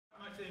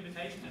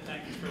invitation and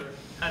thank you for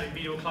having me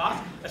in your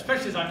class,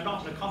 especially as I'm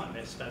not an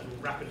economist, as will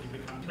rapidly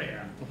become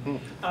clear.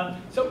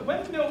 So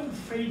when Milton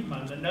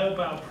Friedman, the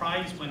Nobel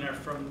Prize winner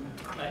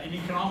in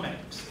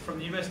economics from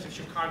the University of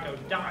Chicago,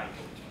 died,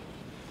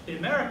 the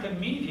American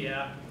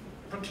media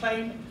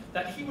proclaimed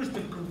that he was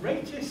the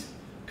greatest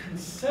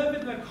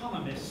conservative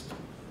economist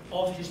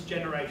of his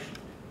generation.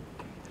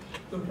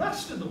 The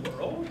rest of the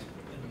world,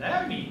 in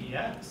their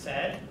media,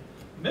 said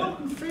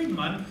Milton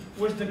Friedman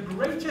was the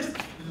greatest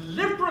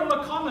liberal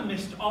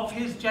economist of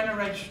his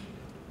generation.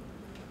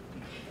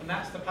 And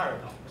that's the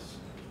paradox.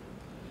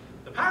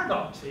 The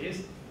paradox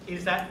is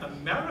that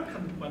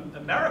when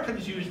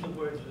Americans use the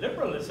word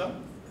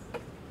liberalism,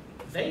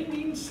 they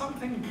mean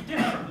something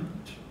different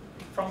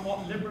from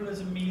what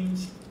liberalism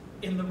means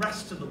in the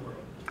rest of the world.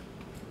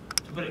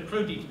 To put it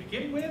crudely to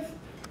begin with,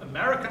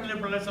 American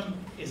liberalism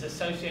is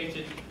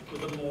associated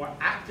with a more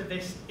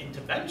activist,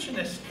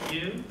 interventionist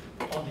view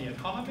on the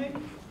economy.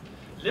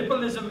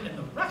 Liberalism in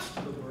the rest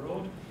of the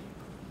world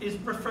is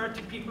referred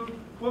to people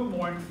who are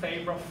more in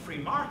favor of free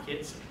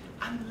markets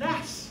and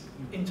less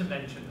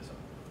interventionism.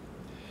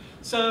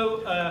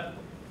 So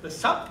the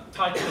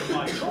subtitle of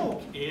my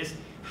talk is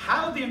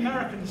How the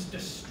Americans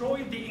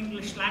Destroyed the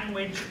English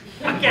Language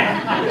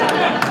Again.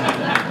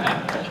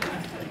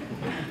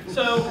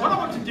 So what I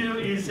want to do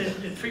is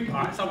in three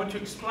parts. I want to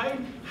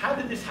explain how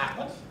did this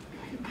happen?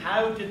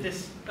 How did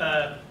this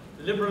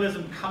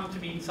liberalism come to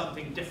mean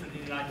something different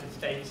in the United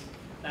States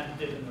than it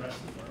did in the rest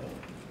of the world?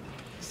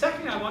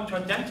 Secondly, I want to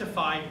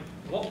identify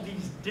what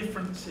these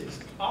differences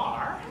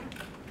are.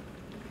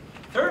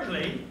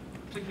 Thirdly,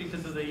 particularly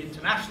because of the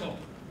international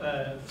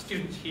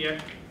students here,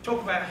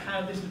 talk about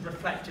how this is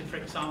reflected, for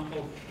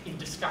example, in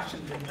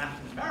discussions in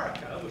Latin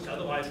America, which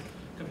otherwise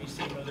can be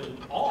seen a little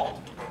odd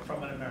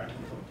from an American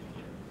point of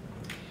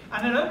view.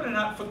 And then open it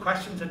up for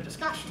questions and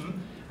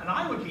discussion, and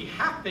I would be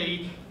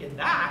happy in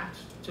that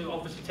to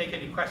obviously take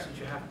any questions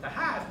you happen to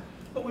have,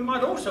 but we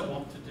might also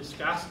want to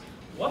discuss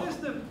what is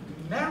the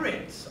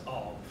merits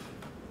of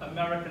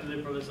American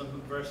liberalism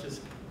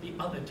versus the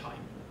other type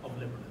of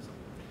liberalism.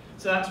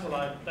 So that's what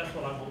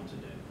I want to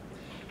do.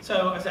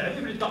 So as I said,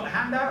 everybody's got the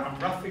handout. I'm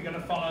roughly going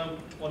to follow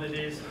what it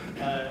is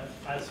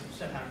as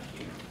set out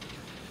here.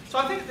 So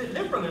I think that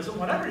liberalism,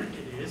 whatever it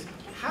is,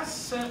 has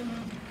certain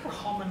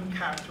common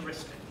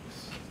characteristics.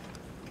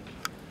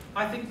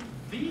 I think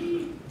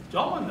the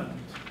dominant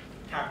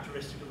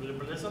characteristic of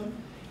liberalism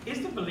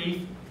is the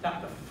belief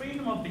that the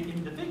freedom of the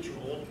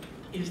individual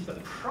is the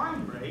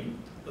primary,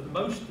 the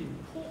most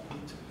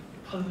important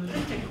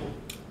political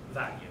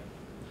value.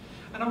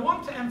 And I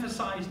want to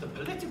emphasize the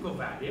political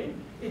value.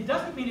 It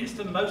doesn't mean it's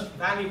the most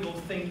valuable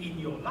thing in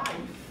your life.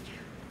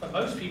 For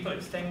most people,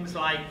 it's things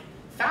like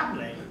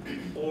family,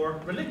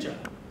 or religion,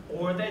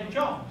 or their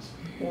jobs,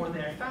 or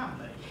their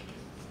family.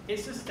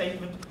 It's a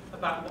statement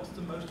about what's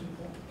the most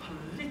important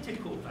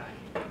political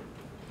value.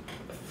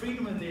 The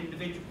freedom of the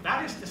individual.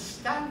 That is the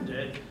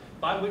standard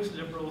by which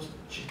liberals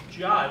should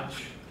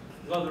judge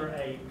whether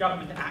a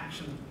government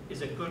action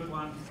is a good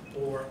one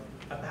or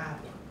a bad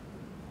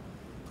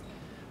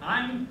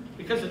one.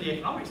 Because of the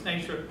economics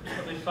nature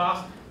of this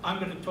class, I'm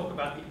going to talk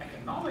about the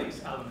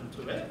economics element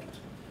to it,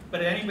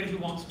 but anybody who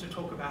wants to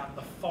talk about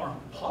the foreign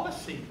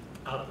policy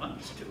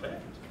elements to it,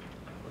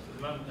 of course at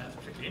the moment that's a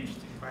particularly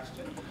interesting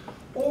question,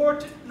 or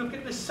to look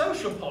at the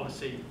social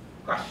policy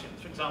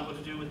questions, for example,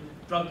 to do with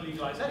drug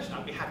legalization,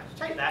 I'd be happy to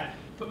take that,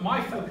 but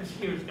my focus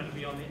here is going to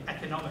be on the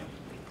economic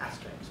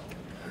aspects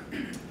of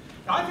it.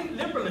 Now, I think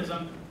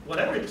liberalism,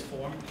 whatever its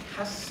form,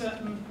 has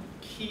certain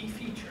key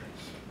features.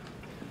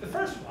 The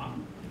first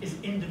one is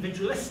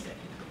individualistic.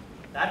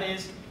 That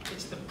is,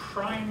 it's the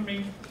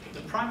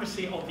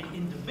primacy of the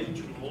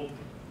individual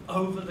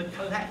over the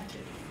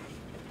collective.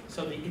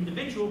 So the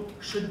individual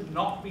should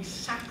not be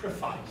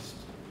sacrificed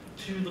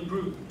to the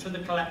group, to the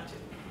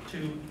collective,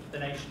 to the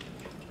nation.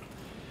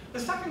 The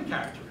second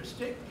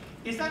characteristic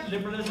is that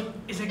liberalism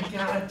is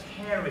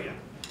egalitarian.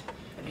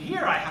 And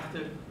here I have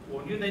to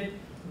warn you that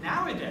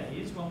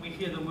nowadays, when we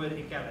hear the word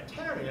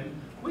egalitarian,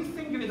 we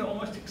think of it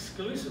almost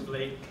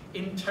exclusively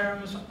in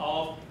terms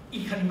of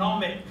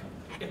economic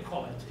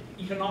equality,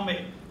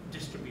 economic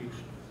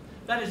distribution.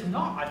 That is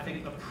not, I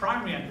think, the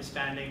primary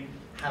understanding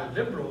how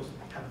liberals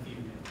have viewed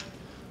it.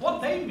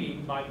 What they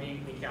mean by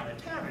being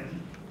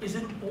egalitarian is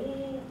that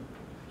all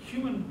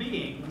human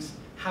beings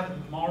have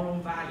moral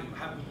value,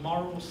 have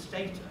moral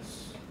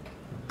status.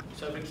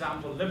 So, for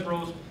example,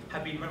 liberals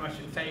have been very much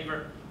in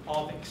favor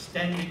of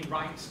extending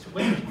rights to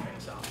women, for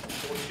example,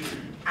 or to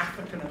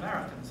African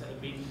Americans that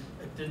have been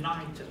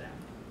denied to them.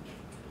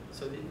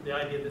 So the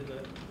idea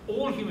that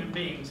all human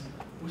beings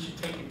we should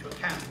take into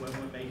account when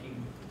we're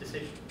making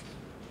decisions.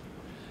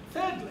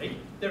 Thirdly,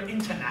 they're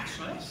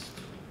internationalist,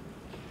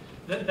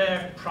 that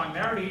they're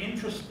primarily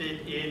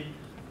interested in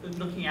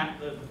looking at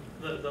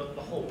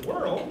the whole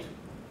world,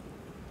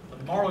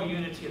 the moral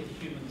unity of the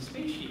human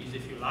species,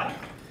 if you like.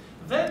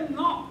 They're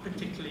not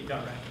particularly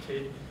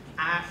directed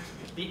at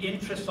the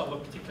interests of a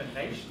particular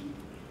nation,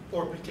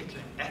 or a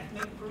particular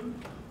ethnic group,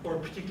 or a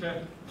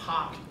particular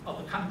part of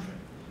the country.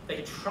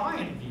 They try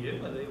and view,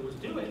 whether they always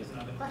do it is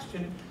another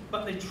question,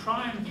 but they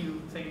try and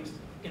view things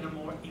in a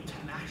more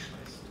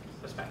internationalist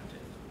perspective.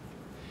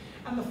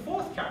 And the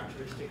fourth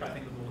characteristic, I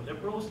think, of all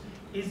liberals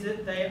is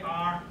that they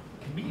are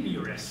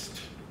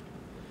meliorist.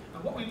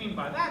 And what we mean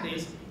by that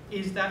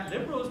is that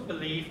liberals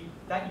believe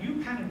that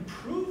you can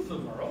improve the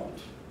world,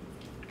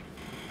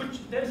 but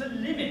there's a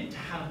limit to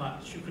how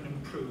much you can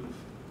improve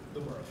the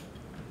world.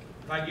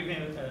 If I give you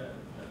an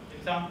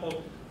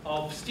example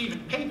of Steven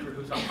Pinker,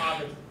 who's a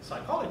Harvard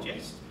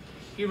psychologist,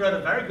 he wrote a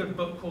very good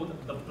book called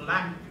The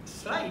Blank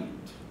Slate,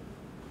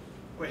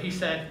 where he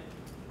said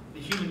the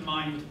human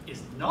mind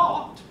is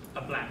not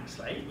a blank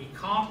slate. We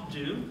can't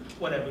do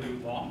whatever we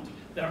want.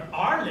 There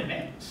are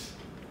limits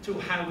to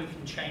how we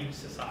can change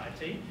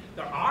society.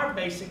 There are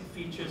basic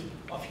features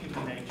of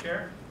human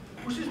nature,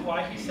 which is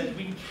why he said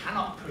we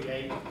cannot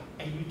create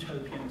a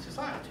utopian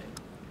society.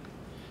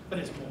 But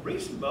his more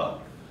recent book,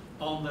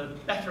 on the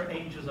better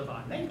angels of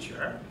our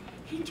nature,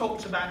 he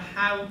talks about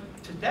how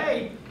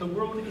today the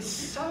world is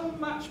so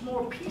much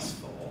more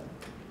peaceful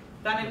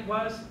than it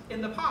was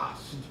in the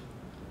past.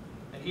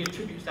 And he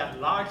attributes that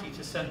largely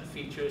to certain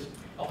features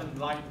of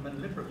Enlightenment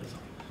liberalism.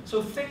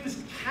 So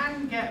things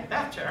can get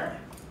better,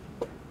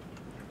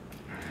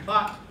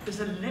 but there's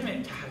a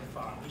limit to how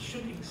far. We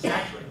shouldn't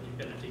exaggerate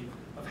the ability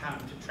of how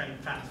to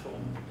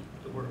transform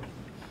the world.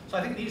 So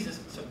I think these are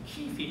some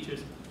key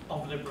features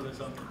of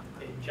liberalism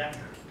in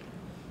general.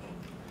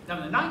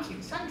 Now in the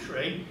 19th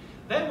century,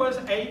 there was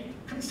a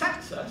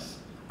consensus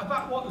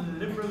about what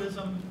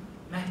liberalism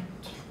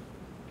meant.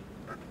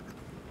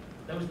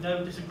 There was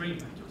no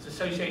disagreement. It was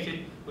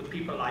associated with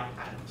people like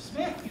Adam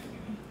Smith,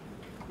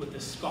 with the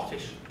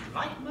Scottish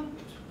Enlightenment,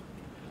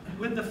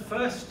 with the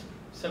first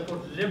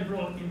so-called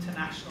liberal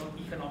international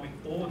economic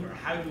order.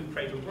 How do we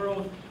create a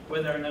world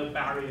where there are no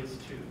barriers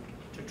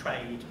to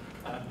trade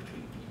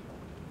between people?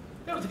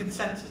 There was a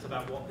consensus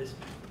about what this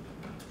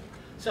meant.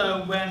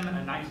 So when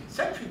a 19th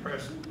century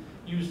person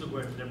used the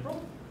word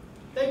liberal,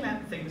 they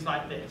meant things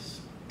like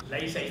this: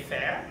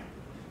 laissez-faire,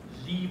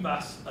 leave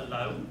us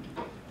alone,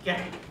 get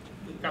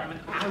the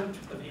government out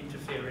of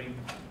interfering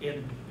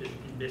in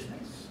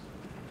business.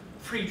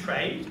 Free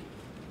trade,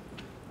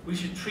 we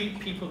should treat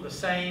people the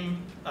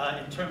same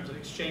in terms of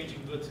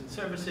exchanging goods and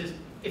services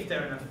if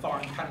they're in a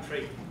foreign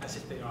country as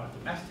if they are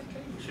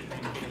domestically. We should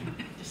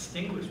maybe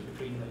distinguish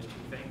between those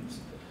two things.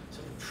 So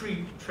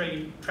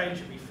trade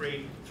should be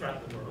free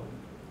throughout the world.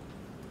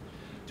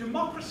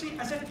 Democracy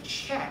as a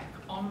check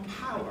on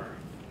power.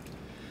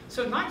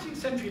 So 19th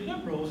century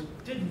liberals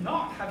did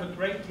not have a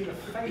great deal of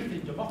faith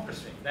in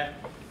democracy, that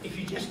if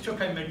you just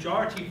took a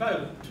majority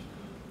vote,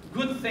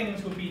 good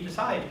things would be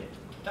decided.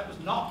 That was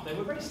not, they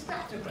were very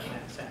skeptical in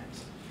that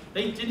sense.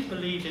 They didn't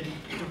believe in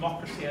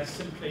democracy as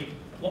simply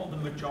what the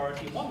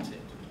majority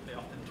wanted. They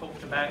often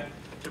talked about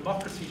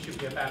democracy should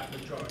be about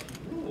majority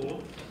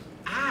rule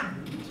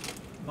and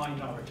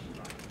minority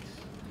rights.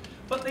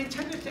 But they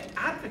tended to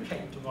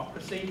advocate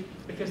democracy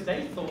because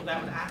they thought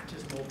that would act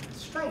as more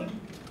constraint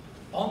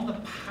on the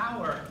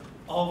power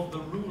of the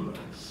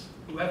rulers,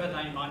 whoever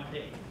they might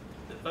be.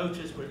 That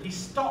voters would at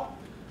least stop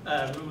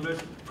rulers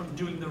from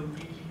doing the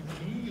really,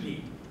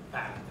 really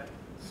bad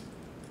things.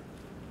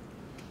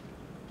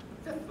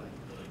 Fifthly,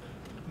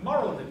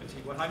 moral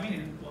liberty. What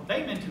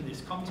they meant in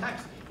this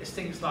context is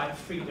things like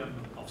freedom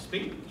of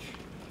speech,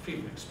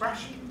 freedom of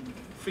expression,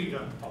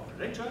 freedom of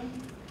religion,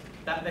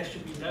 that there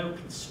should be no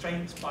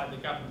constraints by the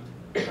government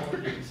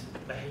on these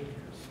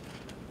behaviors.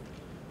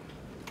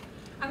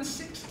 And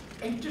sixth,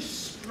 a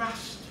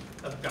distrust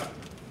of government.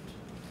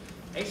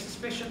 A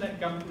suspicion that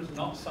government was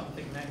not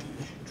something that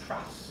you should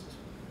trust.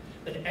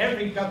 That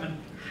every government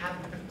had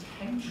the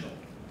potential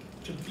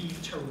to be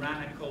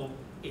tyrannical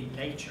in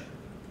nature.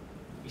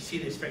 We see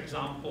this, for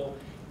example,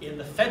 in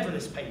the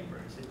Federalist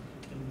Papers,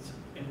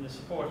 in the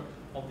support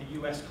of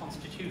the US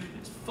Constitution.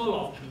 It's full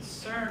of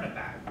concern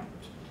about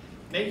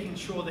making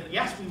sure that,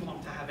 yes, we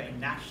want to have a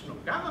national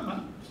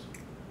government,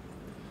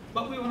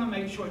 but we want to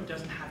make sure it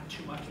doesn't have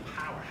too much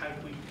power. How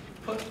do we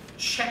put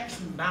checks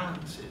and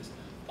balances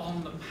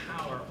on the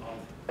power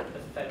of the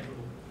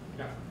federal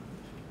government?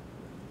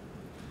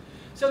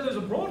 So there's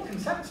a broad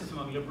consensus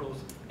among liberals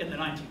in the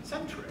 19th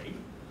century.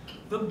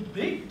 The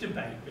big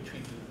debate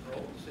between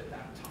liberals at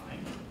that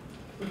time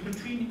was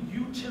between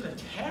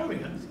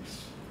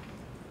utilitarians,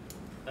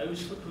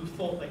 those who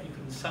thought that you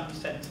can in some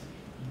sense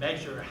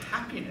measure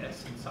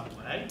happiness in some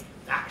way.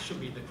 That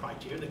should be the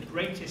criteria, the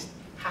greatest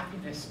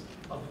happiness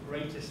of the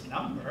greatest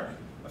number,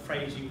 a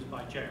phrase used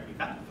by Jeremy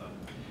Bentham.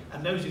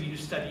 And those of you who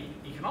study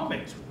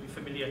economics will be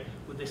familiar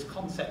with this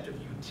concept of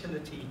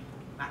utility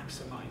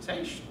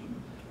maximization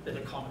that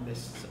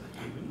economists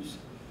use,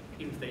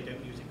 even if they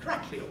don't use it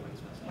correctly always.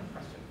 That's another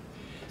question.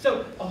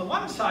 So on the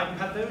one side, you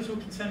have those who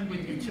are concerned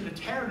with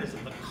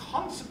utilitarianism, the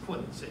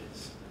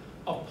consequences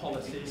of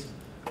policies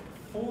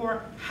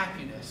for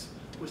happiness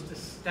was the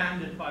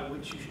standard by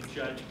which you should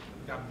judge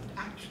government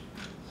action.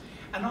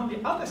 And on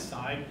the other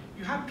side,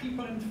 you have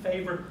people in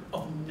favor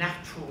of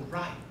natural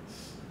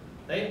rights.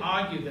 They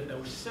argue that there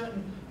were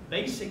certain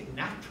basic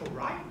natural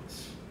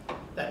rights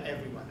that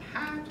everyone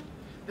had,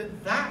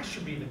 that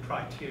should be the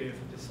criteria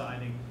for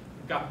deciding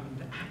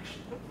government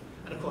action.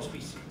 And of course, we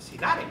see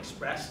that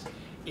expressed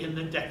in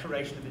the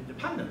Declaration of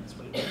Independence,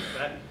 where it talks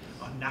about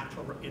our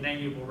natural,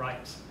 inalienable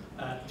rights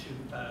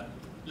to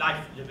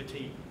life,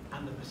 liberty,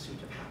 and the pursuit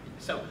of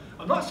happiness. So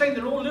I'm not saying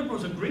that all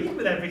liberals agreed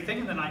with everything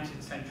in the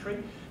 19th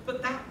century,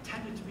 but that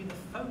tended to be the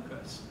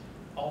focus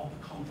of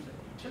the conflict: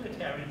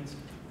 utilitarians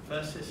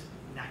versus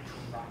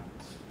natural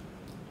rights.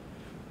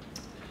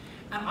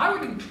 And I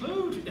would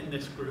include in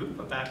this group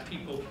about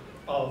people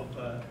of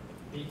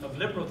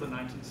liberals of the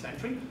 19th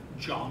century,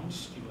 John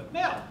Stuart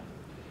Mill.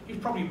 He's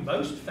probably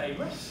most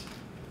famous,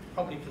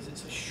 probably because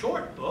it's a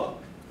short book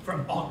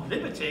from On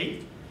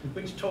Liberty,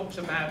 which talks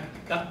about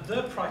that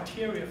the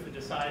criteria for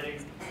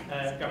deciding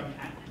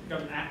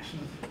government action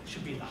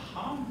should be the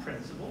harm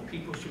principle.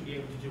 People should be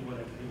able to do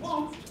whatever they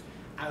want,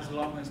 as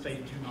long as they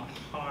do not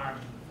harm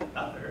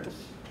others.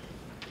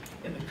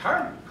 In the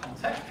current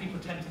context, people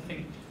tend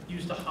to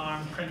use the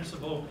harm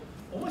principle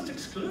almost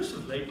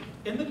exclusively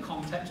in the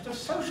context of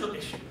social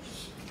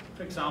issues.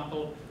 For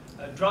example,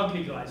 drug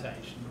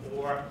legalization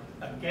or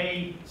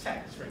gay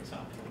sex, for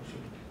example,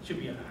 should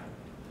be allowed.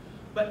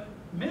 But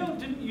Mill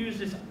didn't use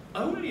this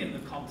only in the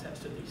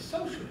context of these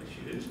social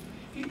issues.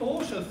 He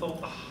also thought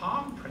the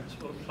harm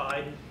principle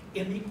applied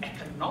in the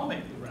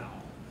economic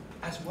realm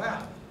as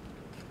well.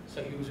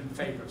 So he was in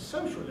favor of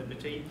social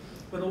liberty,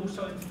 but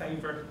also in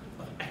favor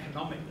of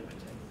economic liberty.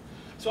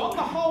 So on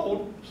the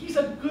whole, he's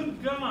a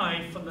good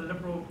guy from the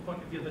liberal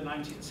point of view of the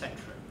 19th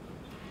century.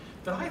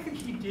 But I think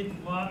he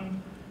did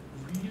one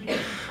really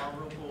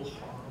horrible,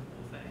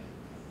 horrible thing.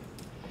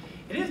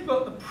 In his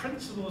book, The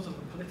Principles of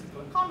the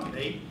Political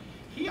Economy,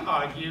 he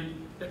argued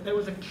that there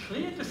was a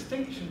clear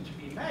distinction to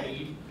be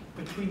made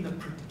between the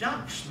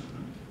production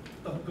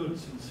of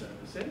goods and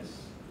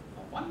services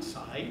on one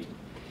side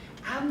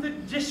and the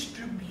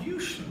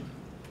distribution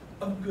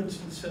of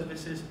goods and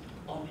services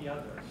on the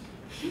other.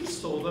 He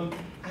saw them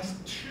as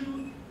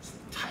two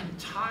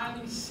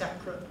entirely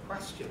separate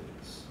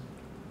questions.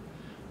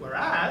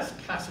 Whereas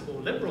classical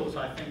liberals,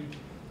 I think,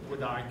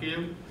 would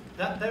argue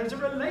that there's a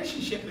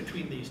relationship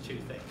between these two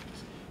things.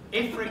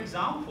 If, for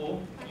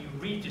example, you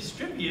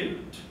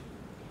redistribute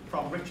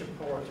from richer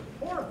people to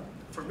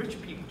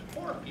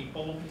poorer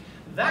people,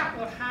 that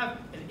will have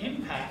an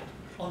impact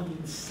on the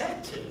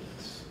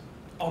incentives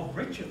of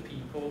richer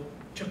people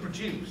to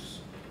produce.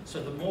 So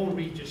the more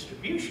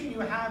redistribution you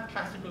have,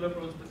 classical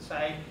liberals would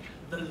say,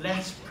 the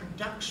less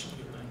production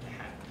you're going to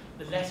have,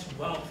 the less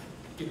wealth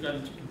you're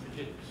going to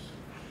introduce.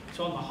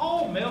 So on the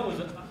whole, Mill was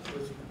a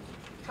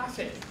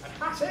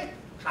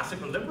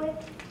classical liberal,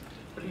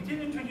 but he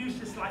did introduce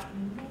this like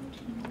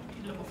naughty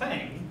little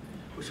thing,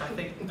 which I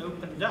think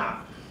opened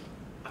up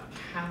a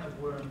can of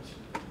worms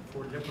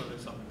for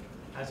liberalism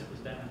as it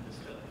was then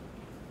understood.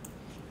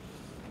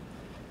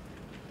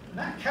 And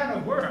that can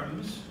of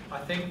worms, I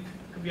think,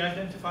 could be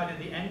identified at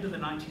the end of the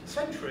 19th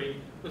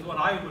century with what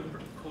I would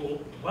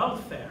call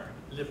welfare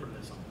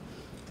liberalism.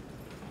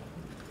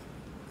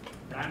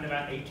 Around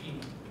about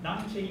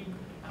 1890,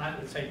 and I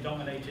would say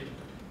dominated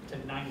to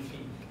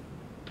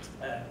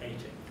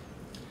 1980.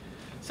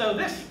 So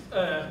this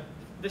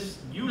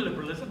new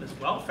liberalism, this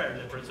welfare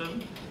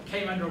liberalism,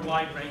 came under a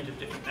wide range of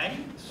different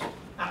names.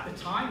 At the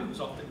time, it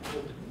was often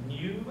called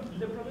new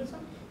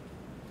liberalism,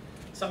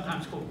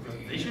 sometimes called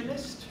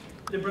revisionist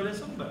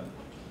liberalism, but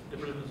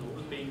liberalism is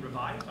always being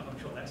revised. I'm not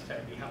sure that's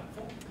terribly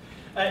helpful.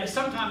 It's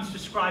sometimes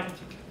described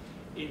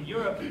in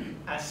Europe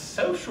as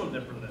social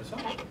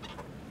liberalism,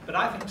 but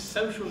I think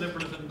social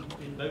liberalism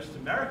in most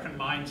American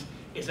minds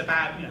is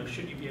about,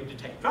 should you be able to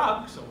take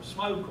drugs or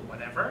smoke or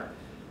whatever.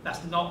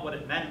 That's not what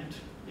it meant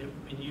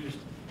in used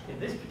in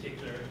this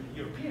particular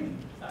European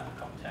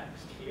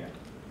context here.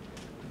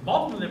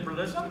 Modern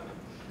liberalism,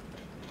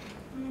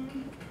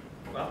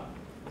 well,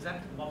 is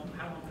that modern?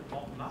 How long did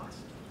modern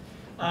last?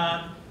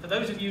 For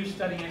those of you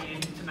studying any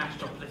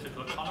international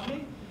political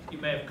economy, you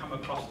may have come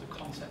across the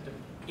concept of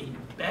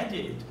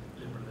embedded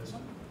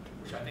liberalism,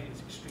 which I think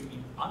is extremely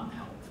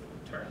unhelpful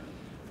term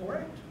for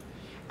it.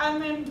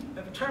 And then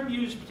a term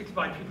used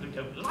particularly by people who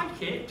don't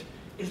like it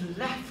is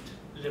left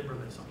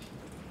liberalism.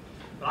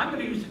 But I'm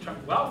going to use the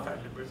term welfare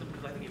liberalism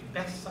because I think it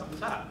best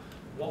sums up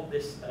what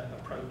this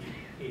approach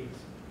is.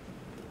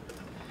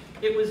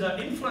 It was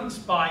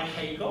influenced by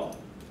Hegel,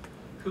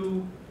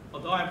 who,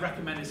 although I've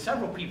recommended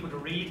several people to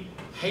read,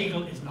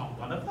 Hegel is not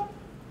one of them.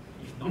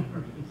 He's not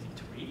very easy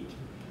to read.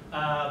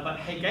 But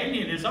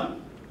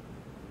Hegelianism,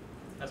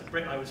 as a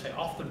Brit I would say,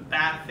 often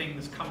bad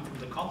things come from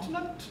the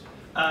continent.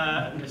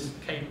 And this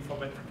came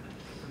from the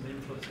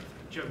influence of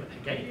German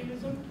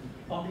Hegelianism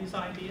on these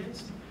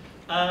ideas.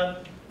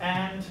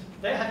 And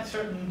they had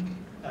certain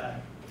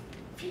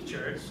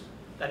features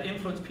that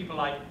influenced people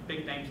like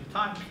big names of the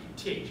time,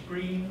 T.H.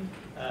 Green,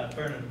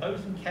 Bernard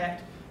Bosanquet,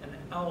 and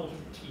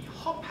L.T.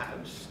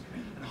 Hobhouse.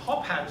 And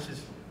Hobhouse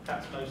is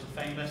perhaps most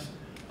famous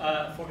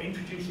for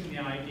introducing the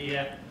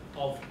idea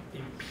of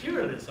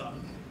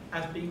imperialism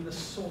as being the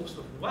source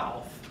of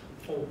wealth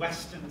for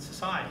Western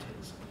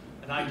societies,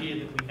 an idea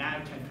that we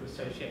now tend to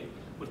associate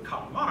with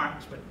Karl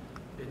Marx, but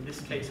in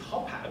this case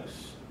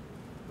Hobhouse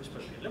was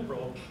supposed to be a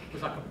liberal,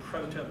 was like a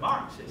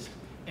proto-Marxist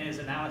in his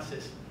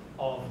analysis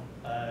of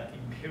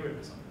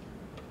imperialism.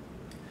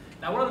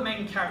 Now, what are the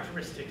main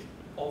characteristics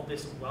of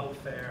this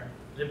welfare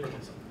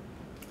liberalism?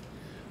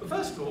 Well,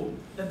 first of all,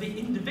 that the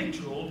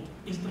individual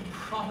is the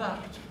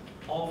product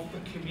of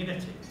the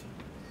community.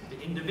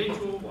 The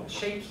individual, what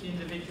shapes the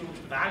individual,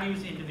 the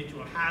values the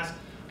individual has,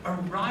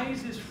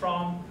 arises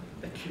from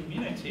the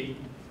community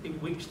in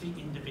which the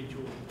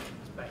individual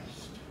is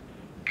based.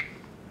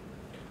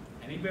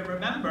 Anybody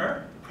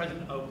remember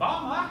President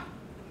Obama,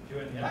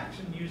 during the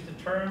election, used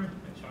the term,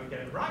 make sure I get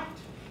it right,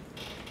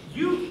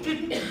 "You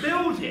didn't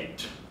build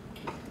it."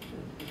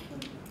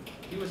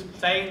 He was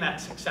saying that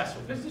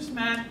successful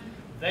businessmen,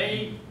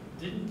 they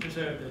didn't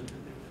deserve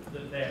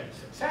their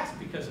success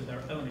because of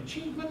their own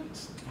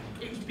achievements.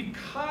 It was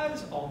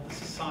because of the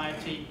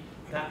society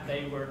that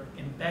they were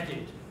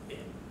embedded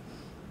in.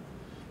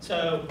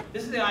 So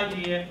this is the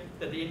idea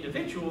that the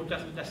individual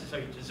doesn't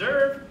necessarily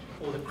deserve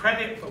all the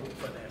credit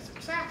for their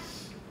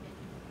success.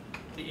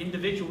 The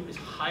individual is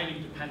highly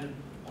dependent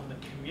on the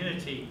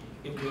community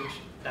in which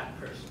that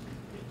person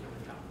is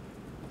brought up.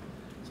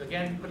 So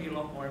again, putting a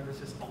lot more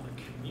emphasis on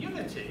the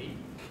community,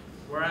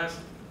 whereas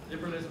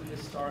liberalism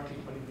historically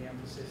putting the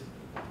emphasis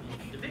on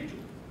the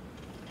individual.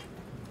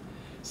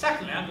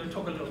 Secondly, I'm going to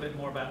talk a little bit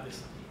more about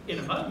this in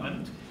a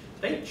moment.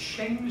 They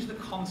changed the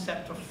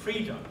concept of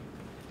freedom.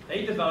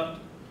 They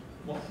developed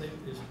what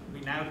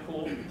we now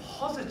call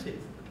positive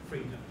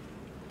freedom.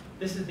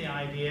 This is the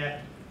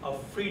idea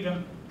of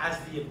freedom as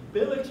the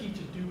ability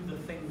to do the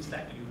things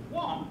that you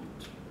want,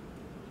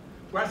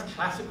 whereas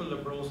classical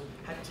liberals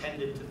had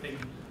tended to think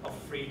of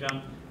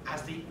freedom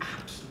as the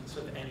absence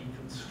of any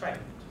constraint.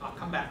 I'll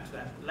come back to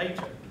that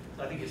later,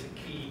 so I think it's a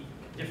key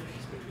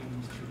difference between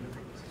these two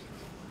liberalisms.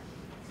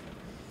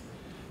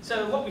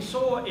 So what we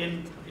saw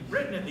in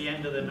Britain at the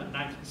end of the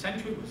 19th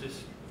century was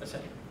this, as I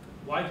said,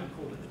 widely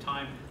called at the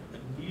time,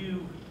 a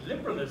new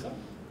liberalism.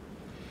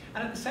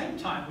 And at the same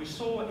time, we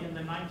saw in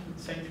the 19th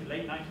century,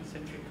 late 19th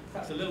century,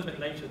 perhaps a little bit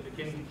later, the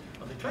beginning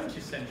of the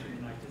 20th century in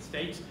the United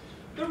States,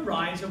 the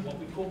rise of what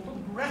we call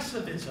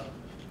progressivism,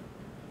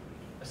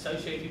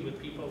 associated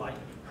with people like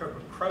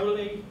Herbert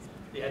Crowley,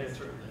 the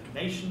editor of The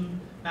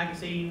Nation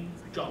magazine,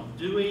 John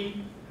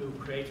Dewey, who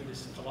created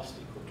this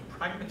philosophy called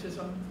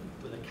pragmatism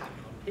with a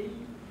capital P,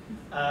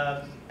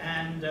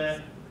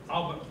 and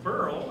Albert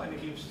Burrell. And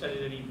if you've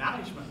studied any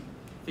management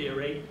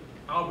theory,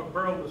 Albert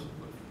Burrell was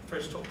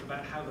first talked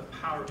about how the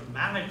power of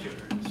managers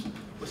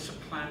was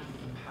supplanting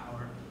the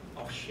power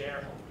of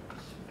shareholders.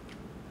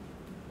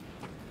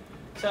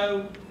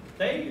 So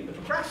the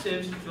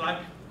progressives, if you like,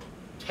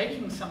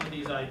 taking some of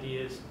these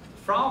ideas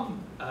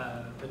from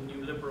the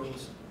new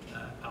liberals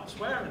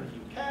elsewhere in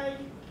the UK,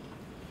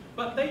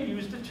 but they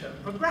used the term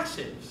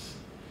progressives.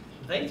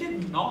 They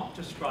did not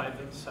describe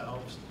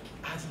themselves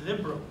as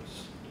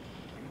liberals.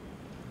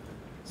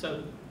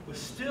 So we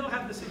still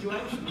have the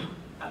situation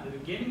at the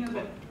beginning of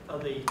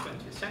the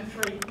 20th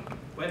century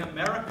when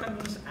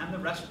Americans and the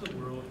rest of the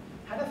world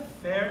had a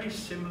fairly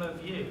similar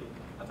view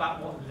about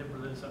what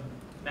liberalism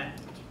meant.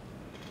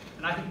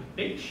 And I think a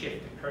big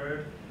shift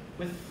occurred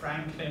with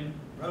Franklin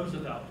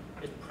Roosevelt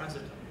as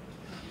president.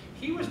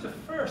 He was the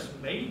first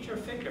major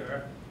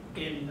figure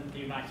in the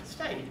United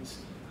States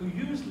who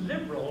used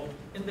liberal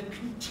in the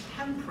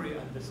contemporary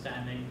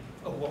understanding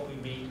of what we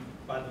mean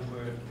by the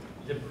word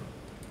liberal.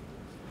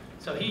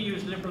 So he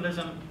used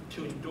liberalism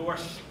to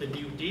endorse the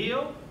New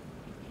Deal,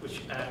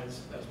 which,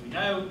 as we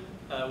know,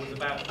 was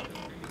about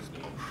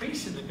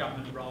increasing the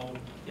government role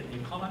in the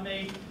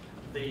economy,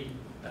 the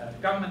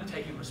government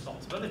taking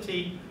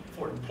responsibility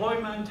for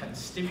employment and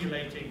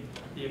stimulating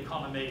the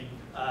economy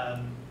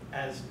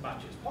as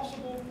much as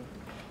possible,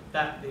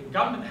 that the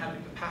government had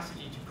the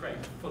capacity to create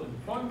full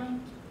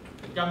employment,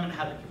 the government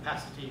had the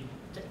capacity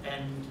to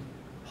end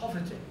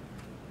poverty.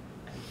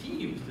 And he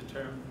used the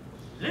term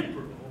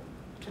liberal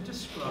to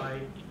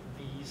describe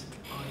these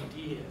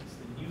ideas,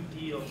 the New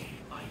Deal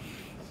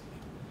ideas.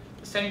 At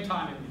the same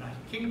time in the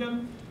United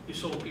Kingdom, you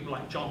saw people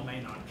like John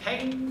Maynard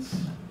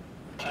Keynes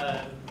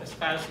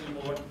espousing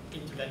a more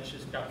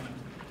interventionist government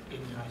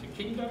in the United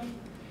Kingdom,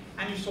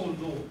 and you saw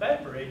Lord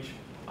Beveridge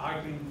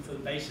arguing for the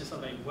basis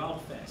of a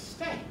welfare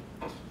state.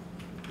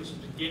 This is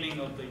the beginning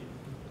of the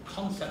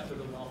concept of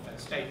the welfare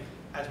state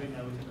as we know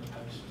it in the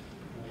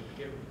post-war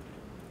period.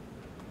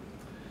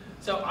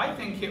 So I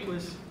think it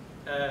was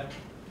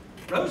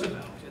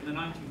Roosevelt in the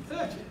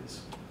 1930s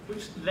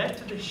which led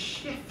to the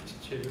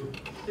shift to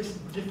this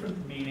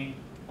different meaning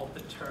of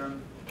the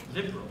term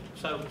liberal.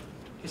 So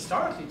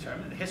historically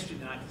termed in the history of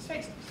the United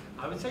States,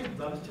 I would say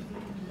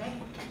relatively late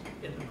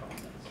in the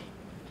process.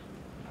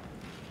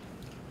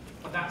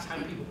 But that's how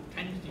people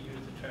tended to use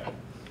the term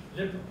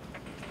liberal.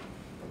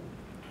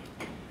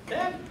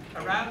 Then,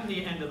 around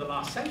the end of the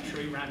last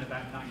century, around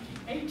about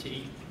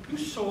 1980, you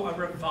saw a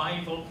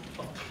revival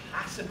of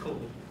classical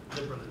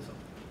liberalism,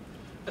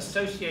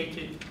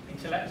 associated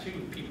intellectually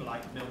with people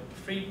like Milton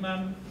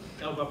Friedman,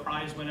 Nobel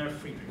Prize winner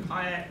Friedrich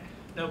Hayek,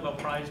 Nobel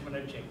Prize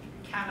winner James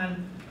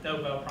Buchanan,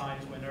 Nobel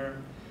Prize winner,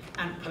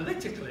 and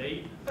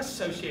politically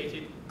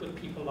associated with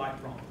people like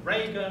Ronald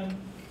Reagan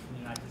in the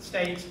United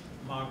States,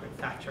 Margaret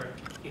Thatcher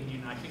in the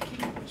United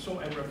Kingdom, which saw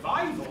a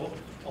revival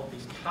of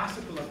these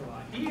classical liberal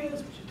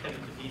ideas, which have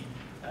tended to be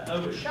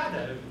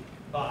overshadowed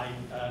by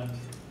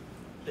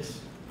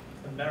this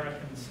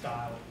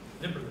American-style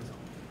liberalism.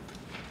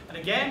 And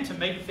again, to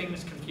make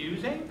things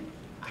confusing,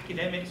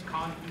 academics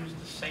can't use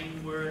the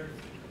same word.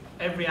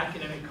 Every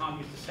academic can't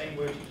use the same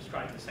word to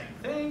describe the same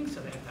thing,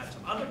 so they have to have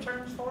some other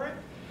terms for it.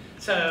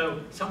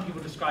 So some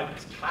people describe it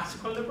as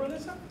classical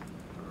liberalism,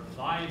 a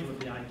revival of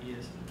the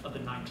ideas of the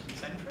 19th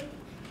century.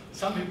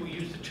 Some people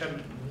use the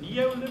term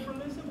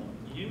neoliberalism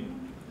or new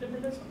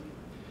liberalism.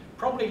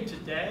 Probably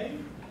today,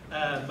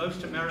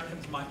 most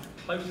Americans might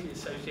closely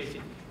associate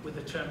it with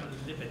the term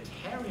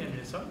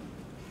libertarianism,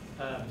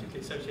 particularly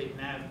associated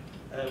now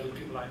with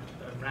people like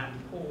Rand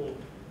Paul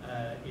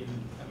in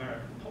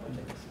American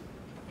politics.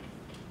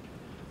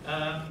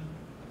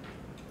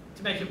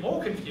 To make it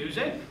more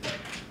confusing,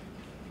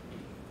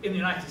 in the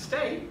United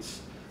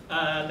States,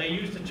 they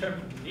use the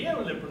term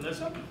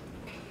neoliberalism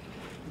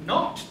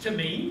not to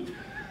mean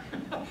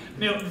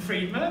Milton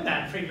Friedman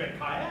and Friedrich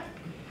Hayek.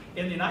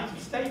 In the United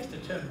States, the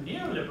term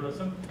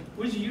neoliberalism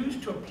was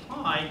used to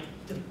apply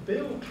to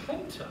Bill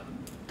Clinton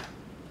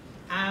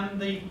and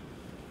the,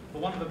 for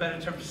want of a better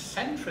term,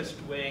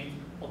 centrist wing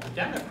of the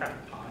Democrat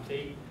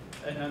Party,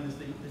 known as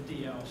the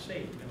DLC,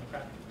 the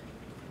Democratic.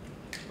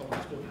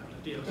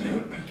 The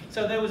DLC.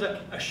 So there was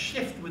a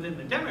shift within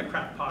the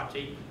Democrat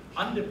Party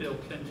under Bill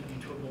Clinton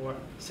to a more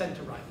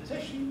center-right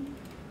position,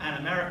 and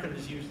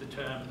Americans use the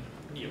term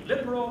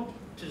neoliberal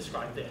to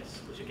describe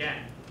this, which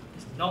again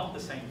is not the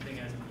same thing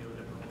as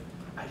neoliberal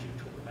as you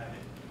talk about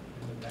it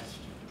in the rest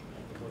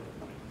of the world.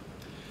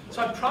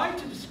 So I've tried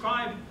to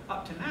describe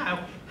up to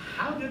now,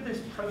 how did this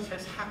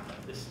process happen,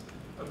 this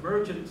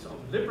emergence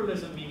of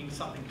liberalism meaning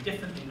something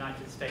different in the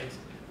United States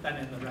than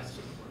in the rest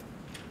of the world.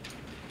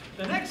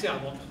 The next thing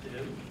I want to do,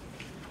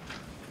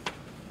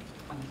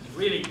 and this is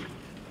really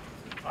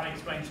trying to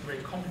explain some very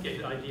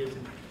complicated ideas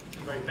and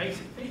some very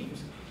basic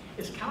themes,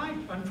 is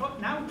I'm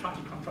now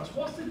trying to contrast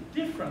what's the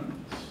difference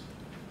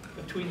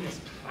between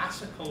this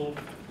classical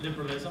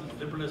liberalism, or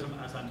liberalism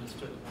as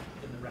understood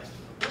in the rest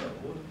of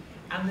the world,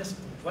 and this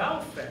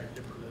welfare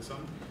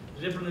liberalism,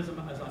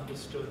 liberalism as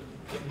understood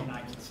in the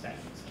United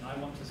States. And I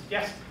want to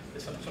suggest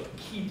there's some sort of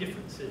key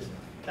differences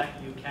that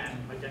you can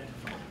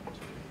identify.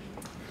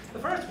 The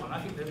first one, I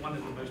think that one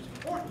of the most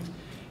important,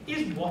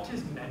 is what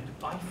is meant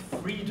by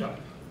freedom.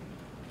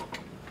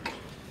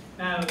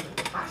 Now, the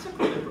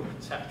classical liberal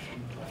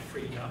conception of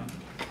freedom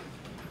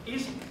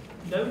is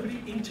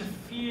nobody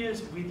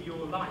interferes with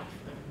your life,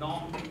 the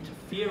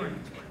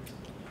non-interference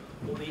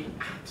principle, or the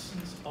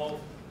absence of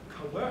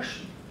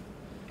coercion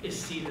is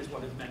seen as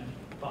what is meant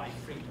by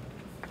freedom.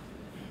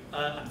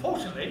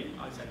 Unfortunately,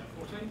 I say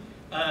unfortunately,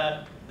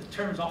 the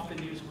term is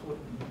often used called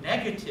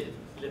negative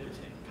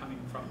liberty, coming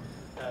from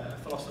a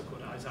philosopher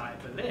called Isaiah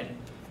Berlin.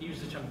 He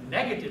used the term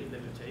negative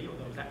liberty,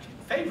 although he was actually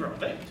in favor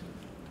of it.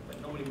 But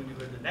normally when you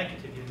hear the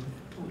negative, you think,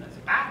 oh, that's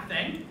a bad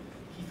thing.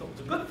 He thought it was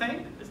a good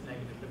thing, this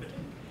negative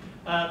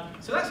liberty.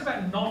 So that's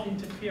about not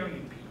interfering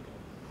in people.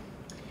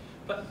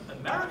 But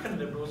American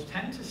liberals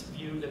tend to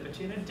view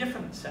liberty in a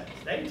different sense.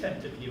 They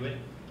tend to view it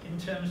in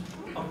terms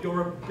of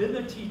your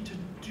ability to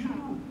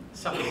do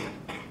something.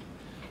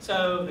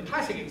 So the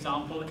classic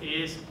example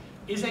is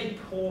a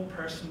poor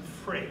person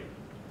free?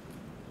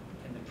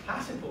 In the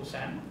classical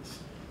sense,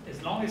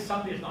 as long as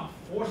somebody is not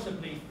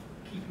forcibly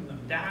keeping them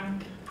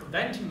down,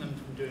 preventing them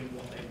from doing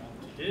what they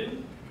want to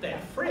do, they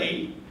are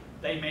free.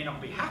 They may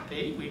not be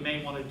happy. We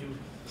may want to do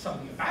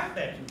something about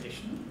their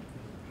condition,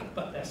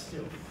 but they're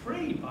still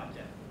free by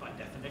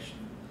definition.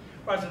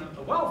 Whereas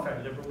a welfare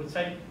liberal would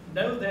say,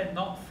 no, they're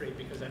not free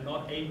because they're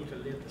not able to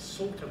live the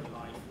sort of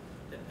life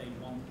that they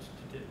want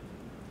to do.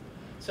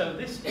 So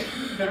this is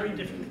very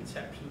different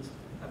conceptions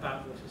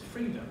about what is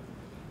freedom.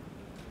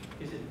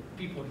 Is it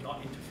people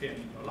not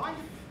interfering in your life,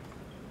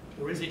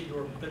 or is it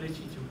your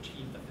ability to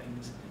achieve the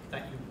things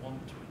that you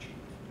want to achieve?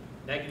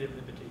 Negative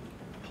liberty,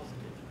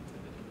 positive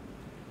liberty.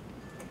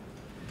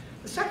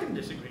 The second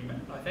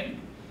disagreement, I think,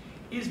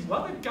 is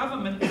whether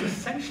government is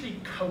essentially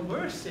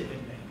coercive in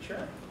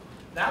nature.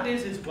 That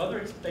is whether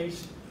it's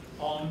based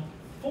on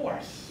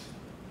force,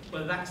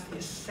 whether that's the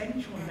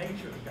essential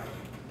nature of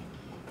government.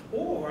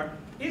 Or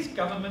is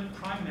government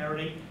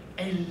primarily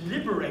a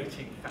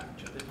liberating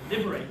factor that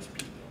liberates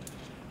people?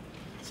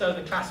 So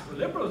the classical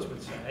liberals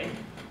would say,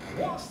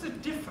 what's the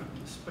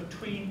difference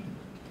between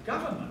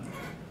government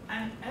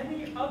and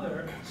any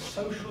other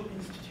social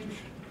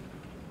institution?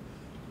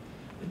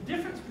 The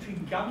difference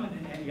between government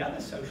and any other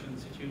social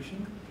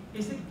institution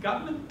is that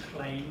government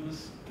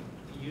claims,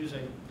 to use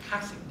a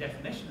classic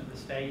definition of the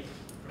state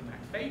from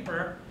Max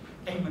Weber,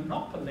 a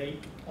monopoly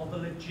of the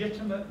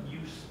legitimate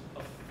use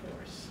of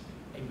force.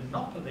 A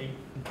monopoly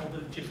of the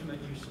legitimate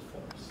use of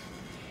force.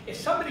 If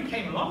somebody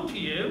came along to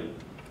you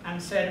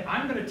and said,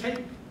 I'm going to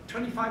take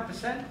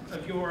 25%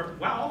 of your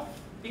wealth,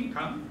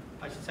 income,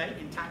 I should say,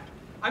 intact,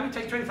 I'm going to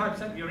take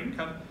 25% of your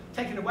income,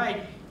 take it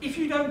away. If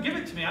you don't give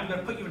it to me, I'm going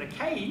to put you in a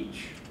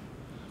cage.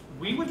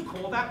 we would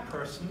call that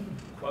person,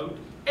 quote,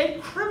 a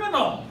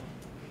criminal.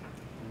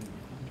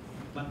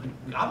 When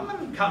the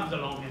government comes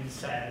along and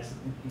says,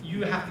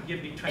 you have to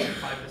give me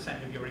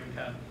 25% of your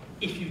income,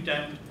 if you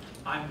don't,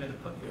 I'm going to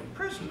put you in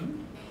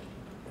prison,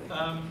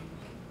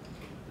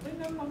 they're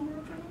no longer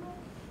a criminal.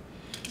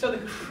 So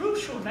the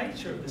crucial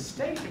nature of the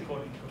state,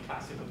 according to a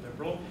classical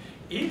liberal,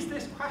 is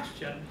this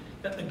question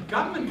that the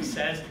government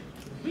says,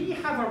 we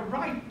have a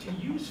right to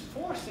use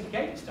force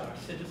against our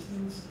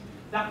citizens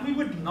that we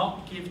would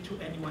not give to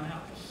anyone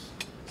else.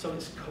 So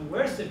its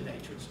coercive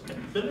nature, its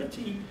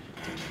ability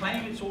to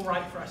claim it's all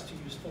right for us to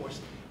use force,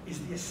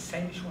 is the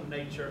essential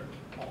nature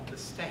of the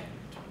state.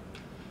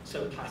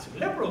 So classical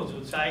liberals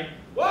would say,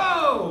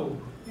 whoa,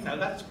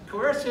 that's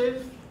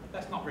coercive,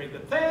 that's not a very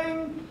good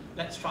thing,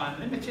 let's try and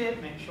limit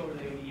it, make sure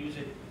they only use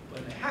it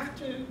when they have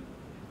to.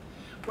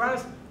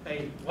 Whereas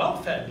a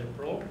welfare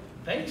liberal,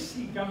 they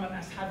see government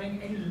as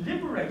having a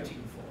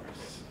liberating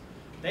force.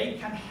 They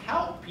can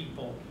help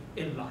people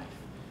in life.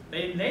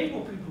 They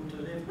enable people to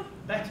live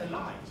better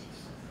lives.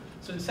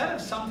 So instead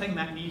of something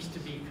that needs to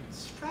be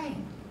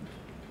constrained,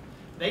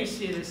 they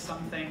see it as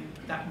something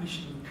that we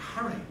should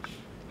encourage,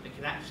 that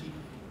can actually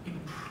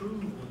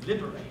improve or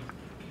liberate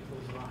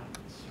people's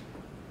lives.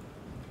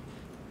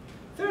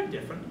 Third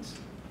difference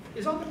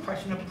is on the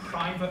question of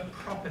private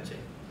property.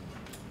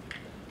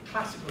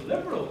 Classical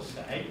liberals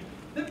say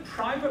that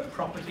private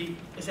property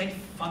is a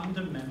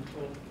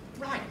fundamental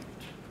right.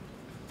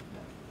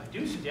 I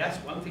do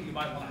suggest one thing you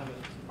might want to have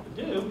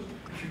to do,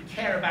 if you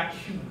care about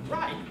human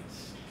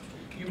rights,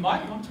 you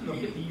might want to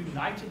look at the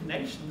United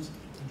Nations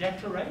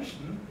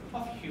Declaration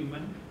of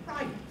Human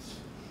Rights,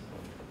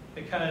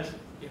 because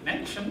it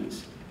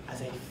mentions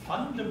as a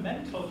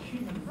fundamental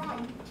human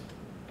right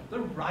the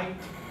right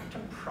to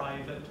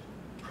private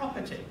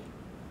property.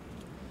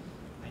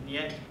 And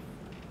yet,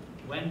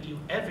 when do you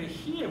ever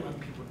hear, when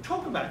people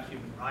talk about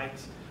human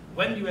rights,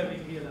 when do you ever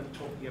hear them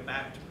talking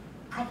about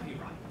property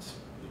rights?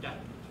 You don't.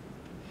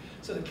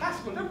 So the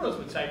classical liberals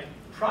would say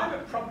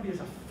private property is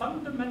a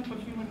fundamental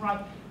human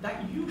right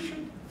that you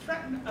should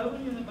threaten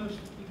only in the most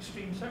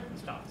extreme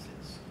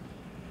circumstances.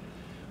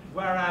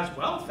 Whereas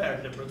welfare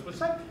liberals would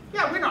say,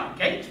 yeah, we're not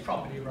against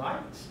property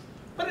rights,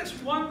 but it's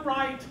one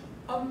right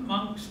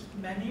amongst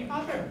many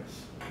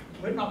others.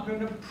 We're not going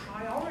to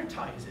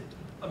prioritize it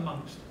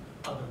amongst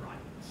other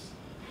rights.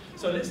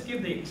 So let's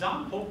give the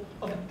example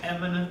of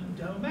eminent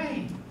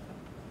domain.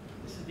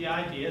 This is the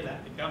idea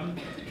that the government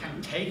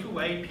can take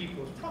away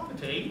people's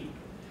property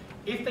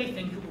if they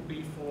think it will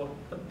be for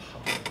the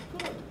public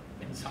good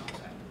in some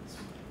sense.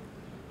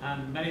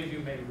 And many of you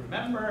may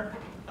remember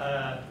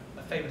a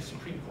famous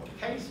Supreme Court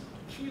case,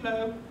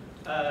 Kelo,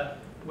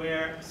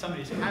 where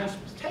somebody's house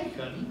was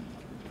taken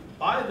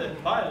by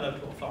a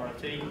local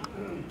authority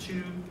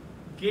to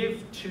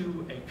give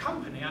to a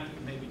company, I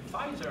think maybe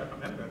Pfizer, I don't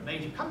remember, a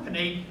major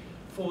company,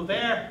 for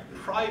their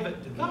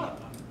private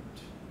development,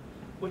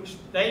 which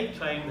they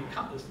claimed,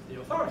 the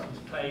authorities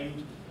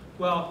claimed,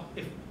 well,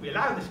 if we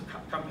allow this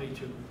company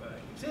to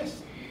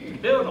exist, to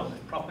build on this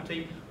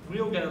property,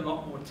 we'll get a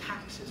lot more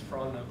taxes for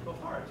our local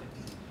authorities.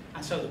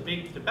 And so the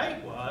big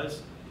debate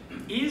was,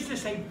 is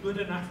this a good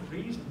enough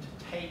reason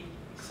to take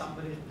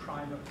somebody's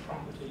private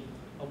property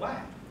away?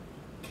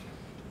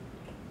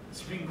 The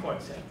Supreme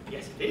Court said,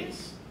 yes it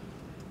is.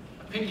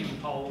 Opinion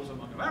polls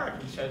among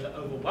Americans showed that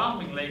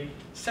overwhelmingly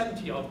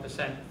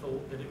 70-odd%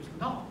 thought that it was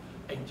not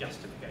a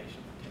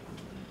justification.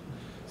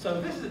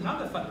 So this is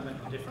another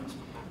fundamental difference.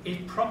 Is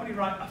property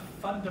right a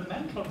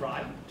fundamental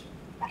right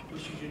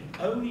which you should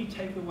only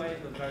take away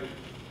in the very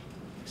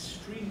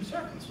extreme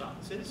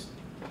circumstances?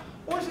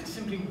 Or is it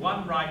simply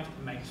one right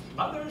amongst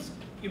others?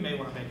 You may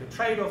want to make a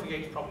trade-off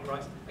against property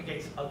rights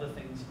against other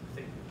things you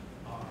think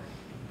are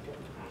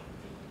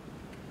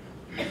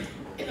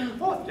important.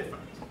 Fourth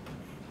difference.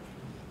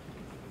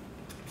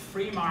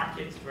 Free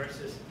markets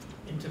versus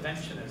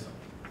interventionism.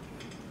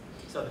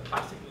 So the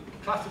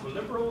classical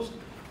liberals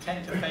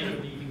tend to favor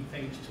leaving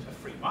things to the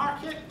free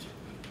market,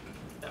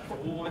 that for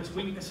all its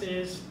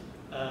weaknesses,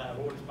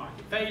 all its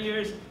market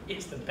failures,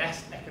 it's the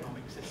best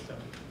economic system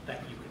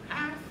that you can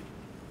have.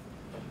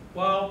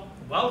 While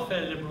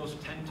welfare liberals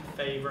tend to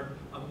favor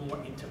a more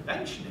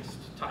interventionist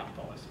type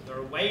policy. There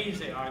are ways,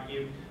 they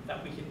argue,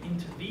 that we can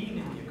intervene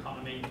in the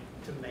economy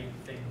to make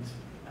things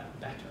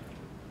better.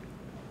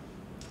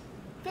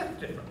 Fifth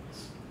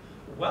difference,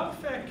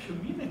 welfare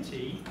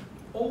community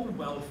or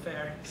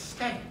welfare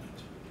state.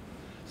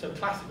 So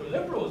classical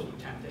liberals would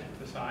tend to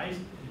emphasize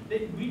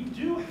that we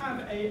do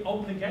have an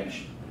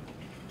obligation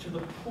to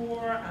the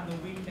poor and the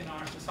weak in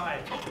our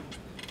society.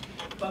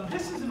 But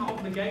this is an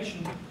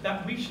obligation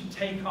that we should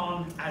take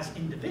on as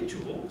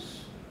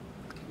individuals.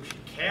 We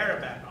should care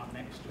about our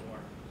next door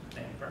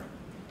neighbor.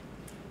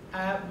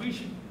 We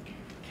should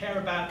care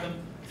about them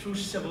through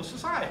civil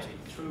society,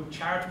 through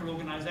charitable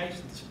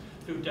organizations,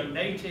 through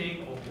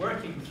donating or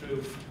working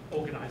through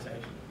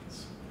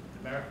organizations.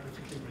 In America,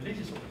 particularly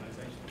religious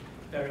organizations,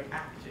 very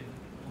active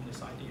on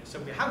this idea. So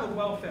we have a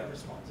welfare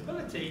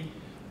responsibility,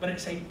 but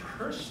it's a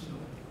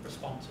personal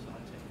responsibility.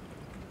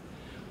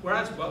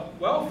 Whereas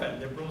welfare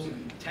liberals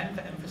tend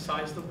to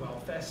emphasize the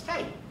welfare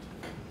state.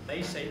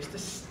 They say it's the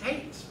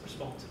state's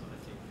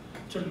responsibility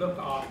to look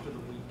after the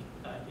weak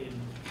in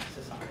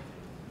society.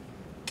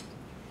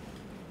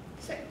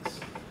 6.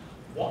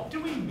 What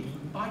do we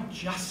mean by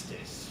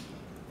justice?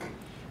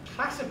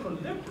 Classical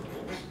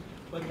liberals,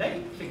 when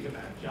they think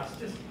about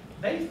justice,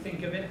 they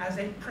think of it as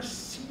a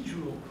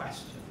procedural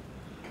question.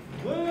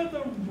 Were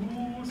the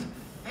rules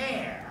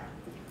fair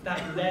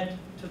that led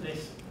to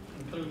this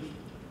conclusion?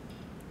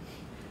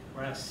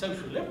 Whereas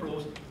social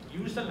liberals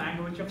use the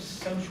language of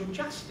social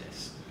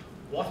justice.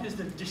 What is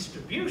the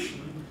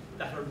distribution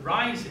that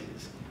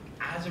arises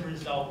as a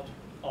result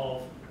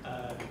of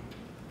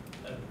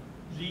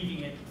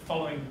leaving it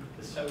following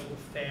the so-called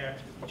fair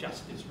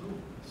justice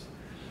rules?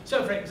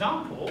 So, for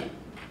example,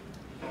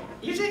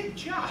 is it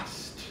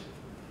just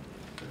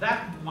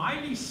that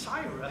Miley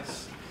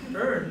Cyrus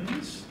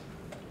earns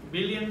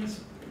millions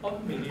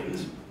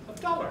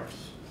of dollars?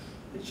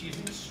 That she's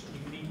an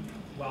extremely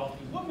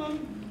wealthy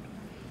woman,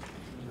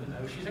 even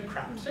though she's a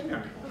crap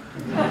singer.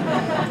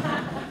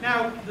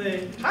 Now,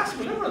 the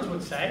classical liberals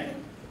would say,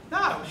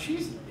 no,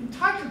 she's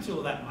entitled to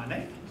all that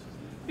money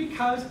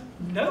because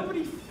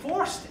nobody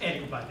forced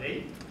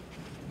anybody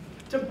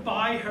to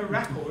buy her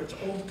records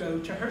or go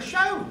to her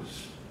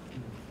shows.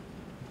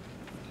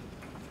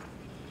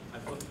 I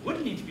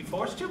wouldn't need to be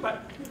forced to,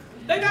 but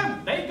they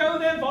don't. They go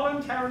there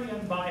voluntarily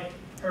and buy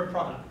her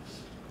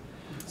products.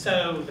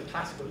 So the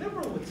classical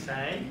liberal would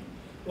say,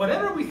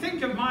 whatever we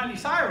think of Miley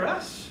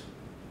Cyrus,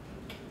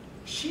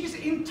 she's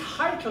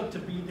entitled to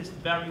be this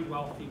very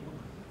wealthy woman.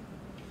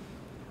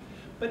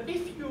 But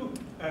if you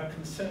are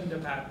concerned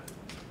about,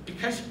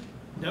 because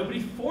nobody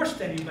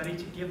forced anybody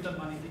to give the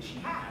money that she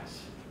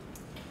has,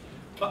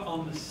 but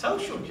on the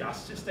social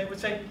justice, they would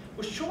say,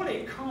 well, surely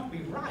it can't be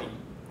right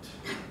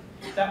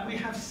that we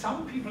have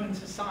some people in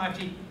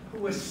society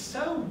who are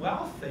so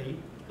wealthy,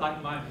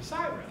 like Miley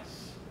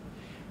Cyrus,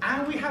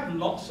 and we have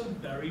lots of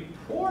very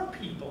poor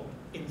people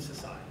in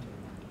society.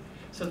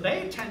 So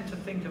they tend to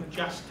think of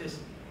justice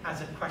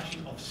as a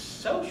question of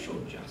social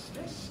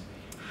justice.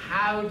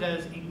 How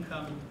does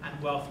income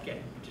and wealth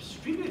get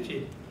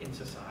distributed in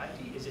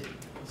society? Is it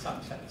in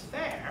some sense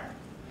fair?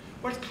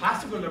 Whereas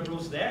classical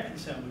liberals, their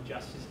concern with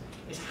justice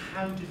is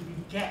how did we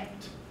get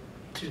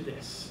to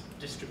this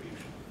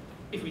distribution?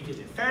 If we did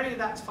it fairly,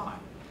 that's fine.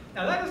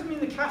 Now that doesn't mean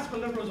the classical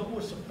liberals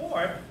always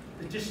support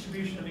the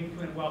distribution of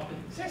income and wealth that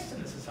exists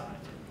in the society.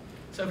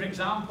 So for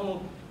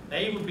example,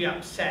 they would be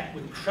upset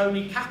with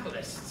crony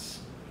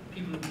capitalists,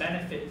 people who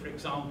benefit, for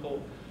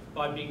example,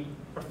 by being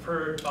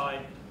preferred by,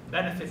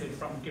 benefited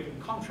from giving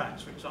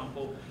contracts, for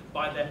example,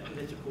 by their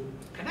political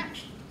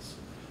connections.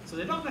 So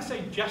they're not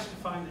necessarily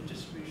justifying the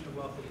distribution of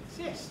wealth that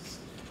exists.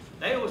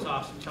 They always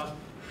ask themselves,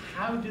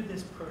 how did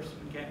this person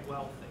get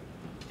wealthy?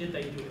 Did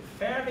they do it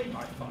fairly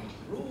by following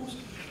the rules,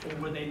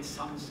 or were they in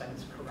some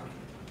sense corrupt?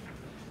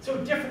 So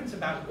a difference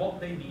about what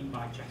they mean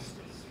by justice.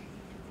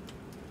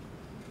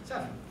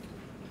 7.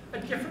 A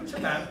difference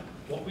about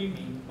what we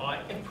mean by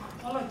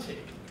equality.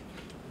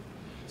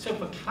 So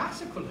for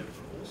classical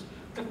liberals,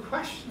 the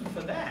question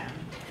for them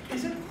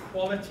is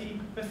equality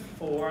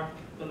before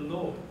the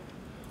law.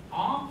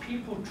 Are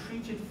people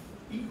treated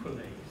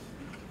equally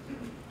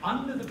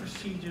under the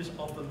procedures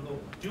of the law?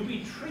 Do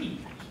we treat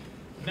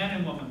men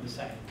and women the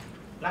same?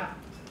 Black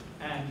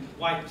and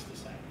whites the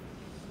same?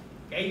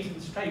 Gays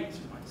and straights,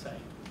 you might say,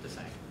 the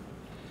same?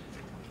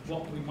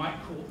 What we might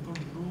call the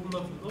rule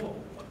of law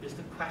is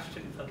the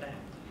question for them.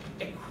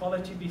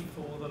 Equality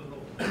before the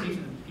law.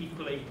 Treating them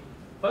equally,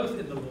 both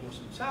in the laws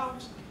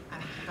themselves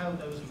and how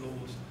those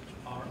laws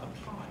are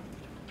applied.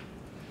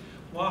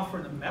 While for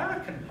an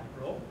American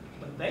liberal,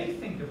 when they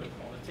think of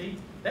equality,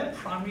 they're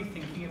primarily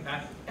thinking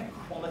about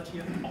equality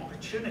of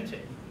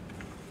opportunity.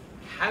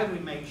 How do we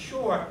make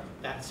sure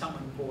that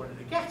someone born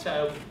in a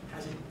ghetto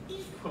has an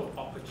equal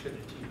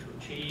opportunity to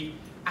achieve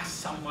as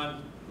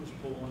someone who's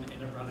born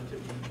in a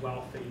relatively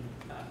wealthy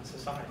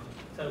society?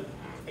 So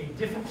a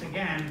difference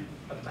again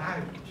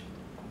about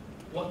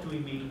what do we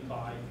mean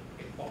by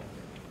equality.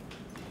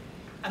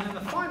 And then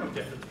the final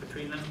difference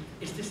between them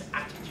is this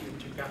attitude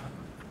to government.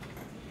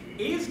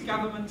 Is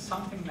government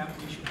something that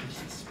we should be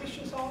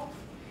suspicious of?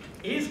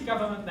 Is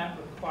government that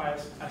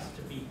requires us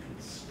to be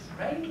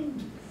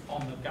constrained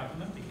on the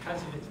government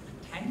because of its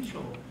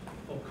potential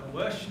for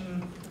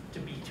coercion, to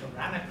be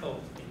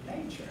tyrannical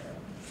in nature?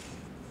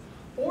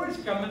 Or is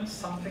government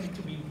something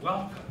to be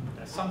welcomed,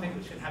 as something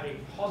which can have a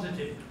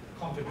positive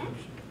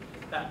contribution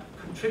that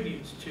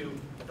contributes to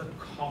the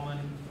common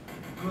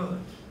good?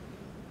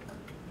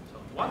 So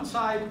on one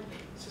side,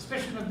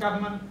 suspicion of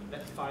government,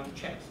 let's find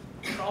checks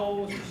and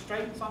controls,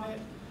 restraints on it.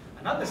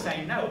 Another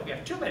saying, no, if we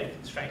have too many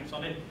constraints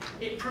on it,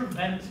 it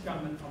prevents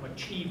government from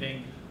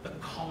achieving the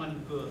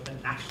common good, the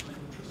national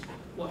interest,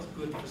 what's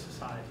good for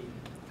society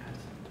as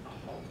a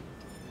whole.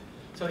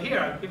 So here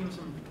I've given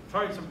some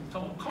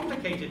somewhat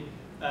complicated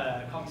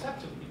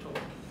concepts, and we can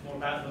talk more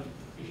about them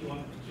if you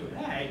want the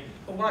Q&A,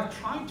 but what I've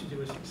tried to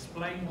do is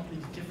explain what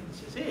these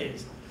differences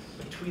is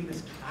between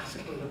this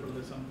classical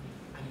liberalism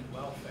and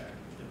welfare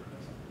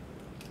liberalism.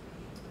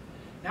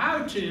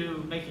 Now,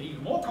 to make it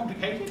even more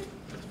complicated,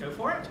 let's go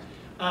for it.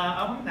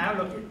 I want to now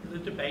look at the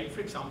debate,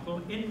 for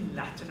example, in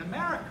Latin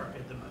America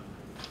at the moment.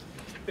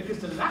 Because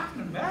the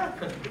Latin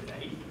American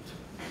debate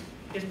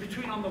is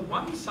between, on the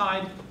one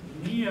side,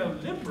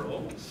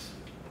 neoliberals,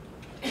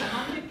 and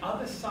on the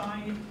other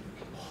side,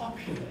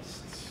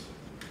 populists.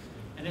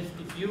 And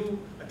if you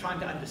are trying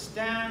to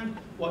understand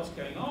what's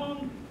going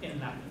on in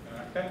Latin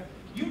America,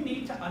 you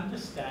need to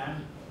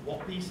understand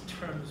what these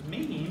terms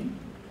mean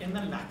in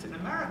the Latin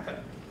American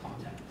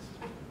context.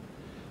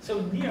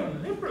 So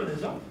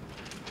neoliberalism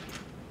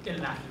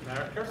in Latin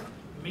America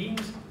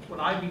means what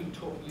I've been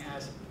talking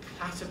as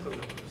classical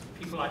liberals,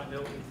 people like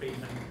Milton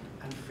Friedman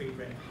and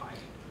Friedrich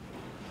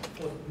Hayek.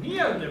 For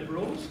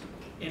neoliberals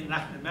in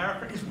Latin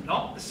America is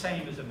not the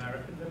same as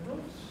American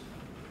liberals.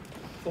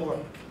 For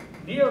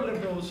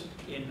neoliberals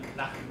in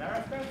Latin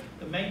America,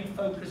 the main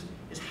focus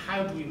is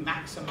how do we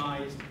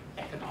maximize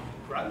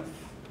economic growth.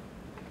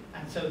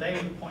 And so they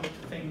would point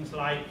to things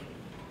like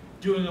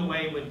doing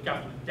away with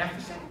government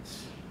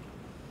deficits,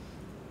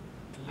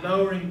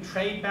 lowering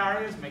trade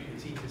barriers, making it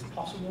as easy as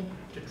possible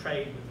to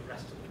trade with the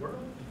rest of the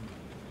world,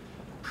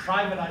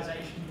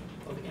 privatization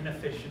of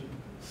inefficient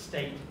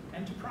state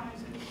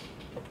enterprises,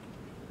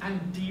 and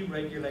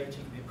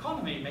deregulating the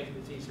economy, making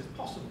it as easy as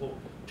possible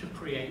to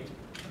create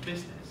a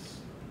business.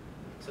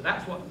 So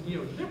that's what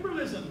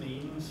neoliberalism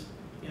means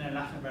in a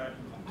Latin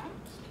American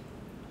context.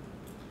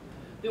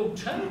 The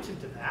alternative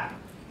to that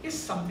is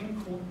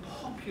something called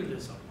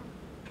populism.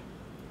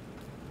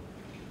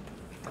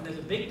 And there's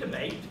a big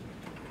debate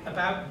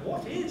about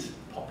what is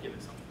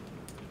populism.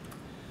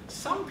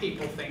 Some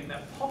people think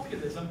that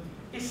populism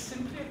is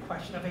simply a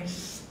question of a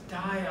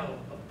style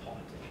of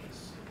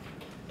politics,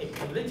 a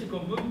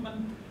political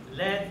movement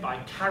led by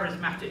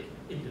charismatic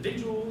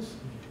individuals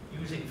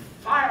using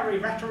fiery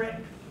rhetoric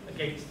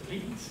against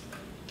elites,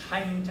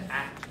 claiming to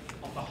act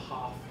on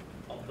behalf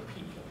of the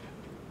people.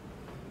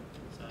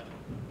 So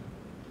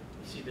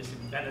you see this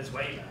in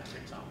Venezuela, for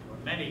example, or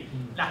many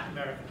Latin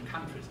American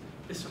countries,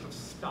 this sort of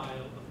style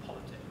of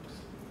politics.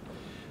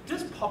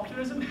 Does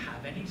populism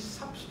have any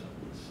substance?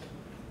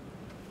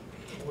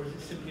 Or is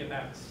it simply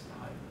about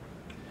style?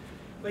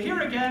 Well,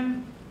 here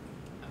again,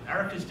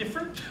 America's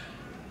different.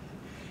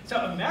 So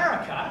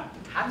America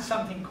had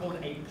something called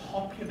a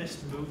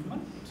populist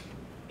movement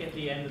at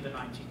the end of the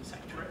 19th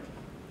century.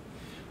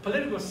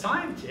 Political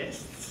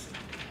scientists,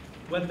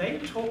 when they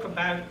talk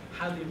about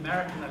how the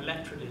American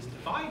electorate is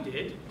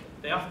divided,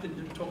 they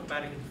often talk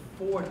about it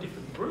in 4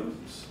 different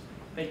groups.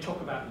 They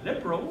talk about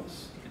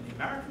liberals in the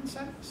American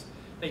sense,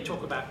 they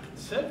talk about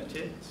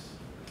conservatives,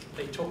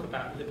 they talk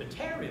about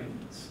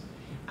libertarians,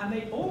 and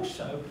they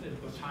also,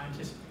 political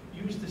scientists,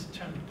 use this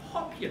term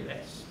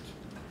populist.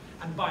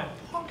 And by a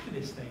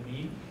populist they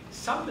mean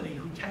somebody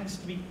who tends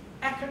to be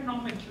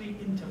economically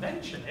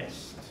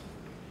interventionist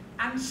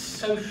and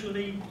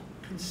socially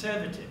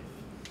conservative.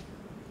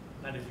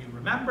 And if you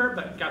remember,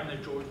 but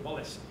Governor George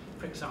Wallace,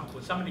 for example,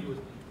 was somebody who was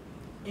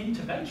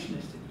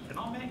interventionist in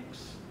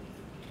economics,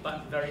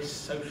 but very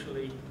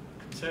socially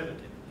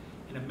conservative.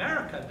 In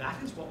America,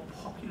 that is what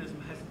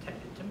populism has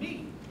tended to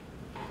mean.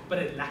 But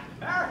in Latin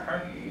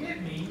America,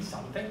 it means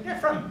something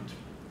different.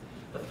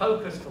 The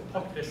focus for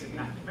populists in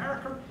Latin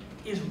America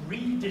is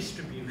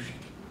redistribution,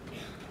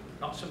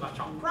 not so much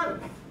on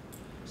growth.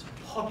 So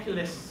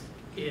populists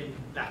in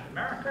Latin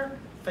America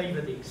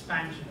favor the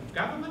expansion of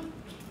government,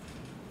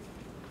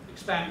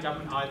 expand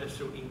government either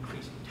through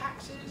increasing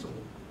taxes or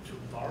through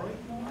borrowing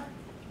more,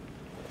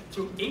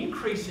 through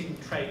increasing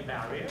trade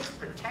barriers,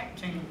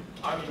 protecting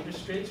our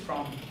industries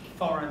from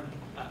foreign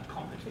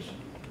competition,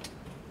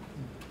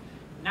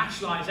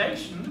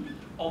 nationalization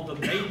of the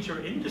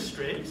major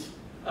industries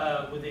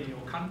within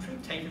your country,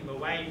 taking them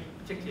away,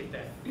 particularly if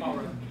they're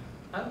foreign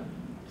owned,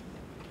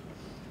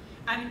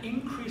 and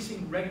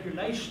increasing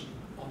regulation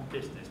on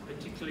business,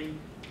 particularly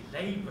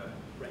labor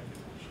regulation.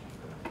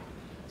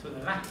 So in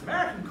the Latin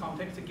American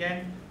context,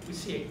 again, we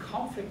see a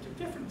conflict of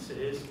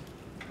differences,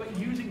 but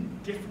using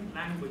different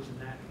language than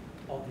that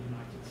of the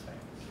United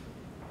States.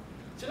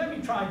 So let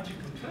me try to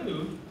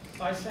conclude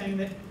by saying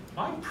that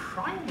my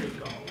primary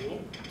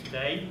goal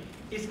today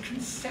is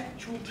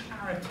conceptual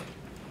clarity.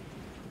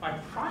 My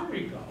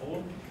primary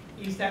goal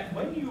is that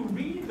when you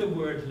read the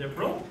word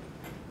liberal,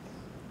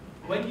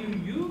 when you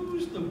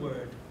use the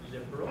word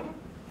liberal,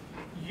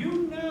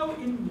 you know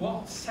in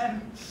what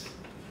sense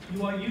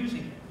you are using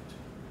it,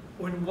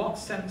 or in what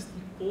sense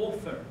the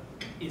author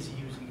is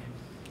using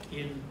it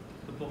in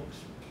the books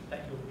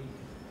that you're reading.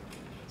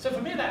 So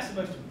for me, that's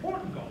the most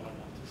important goal I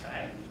want to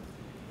say.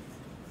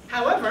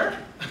 However,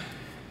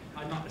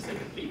 I'm not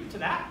necessarily leap to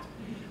that.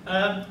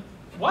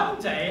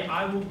 One day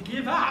I will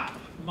give up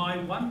my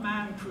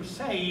one-man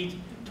crusade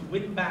to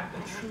win back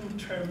the true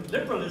term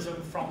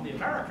liberalism from the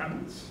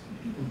Americans.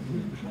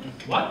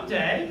 One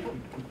day,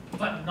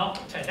 but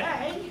not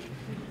today,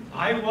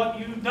 I want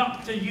you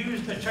not to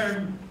use the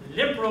term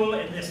liberal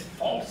in this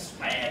false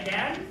way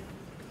again.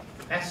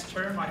 The best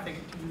term, I think,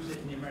 to use it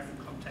in the American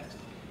context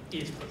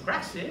is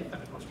progressive,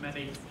 and of course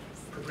many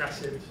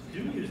progressives do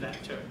use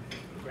that term,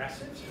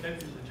 progressive, so don't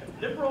use the term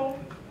liberal,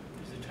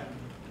 use term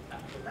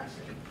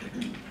progressive.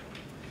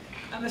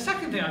 And the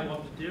second thing I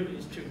want to do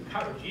is to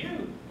encourage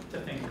you to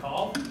think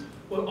of,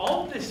 well,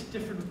 all these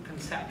different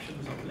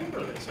conceptions of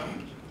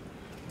liberalism,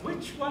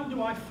 which one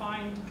do I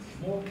find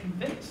more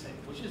convincing?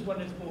 Which is one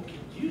that's more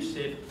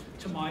conducive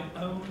to my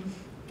own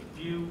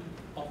view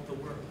of the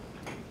world?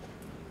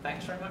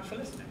 Thanks very much for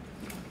listening.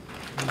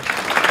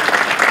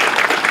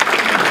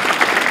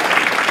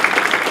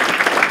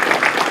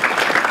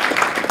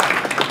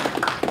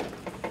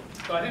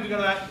 So I think we've got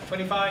about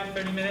 25,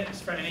 30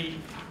 minutes for any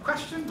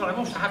questions, but I'm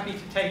also happy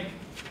to take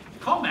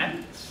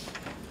comments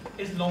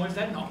as long as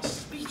they're not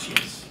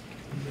speeches.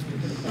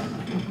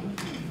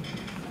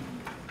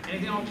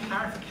 Anything on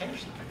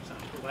clarification, for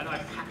example, when I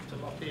packed a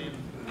lot in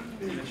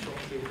a short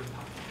period of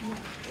time?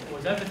 Or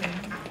was everything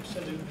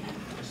absolutely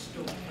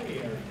crystal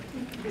clear?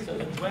 So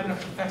that when a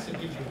professor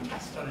gives you a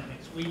test on it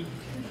next week,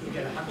 you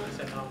get a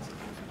 100% answer.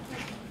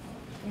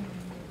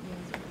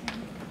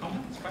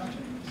 Comments,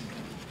 questions?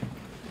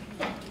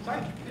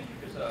 Sorry?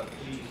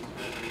 Please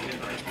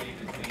differentiate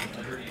between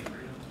liberty and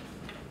freedom.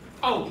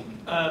 Oh,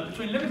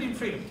 between liberty and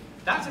freedom.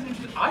 That's an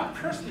interesting. I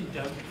personally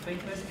don't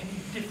think there's any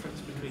difference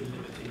between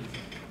liberty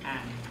and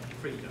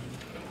freedom.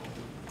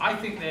 I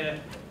think they're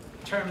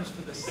terms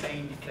for the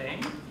same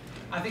thing.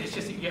 I think it's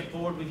just that you get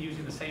bored with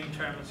using the same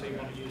term, and so you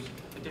want to use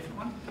a different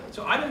one.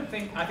 So I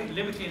think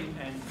liberty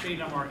and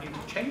freedom are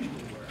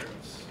interchangeable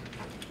words.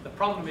 The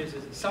problem is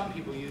that some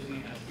people are using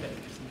it as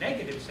this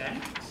negative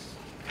sense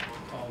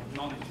of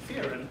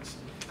non-interference,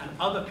 and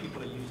other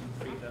people are using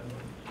freedom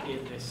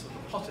in this sort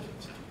of positive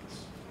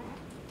sense.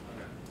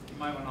 You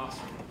might want to ask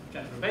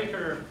Jennifer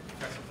Baker,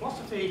 Professor of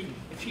Philosophy,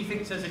 if she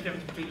thinks there's a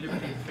difference between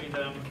liberty and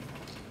freedom.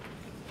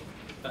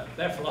 But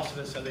they're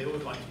philosophers, so they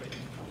always like to make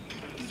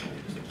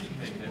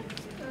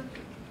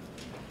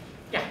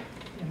Yeah.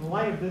 In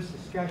light of this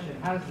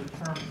discussion, how does the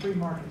term free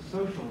market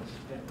socialist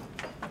fit?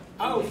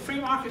 Oh, free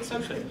market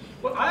socialist.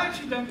 Well, I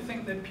actually don't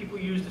think that people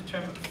use the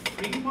term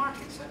free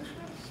market socialist.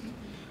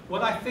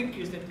 What I think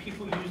is that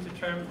people use the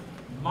term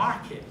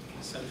market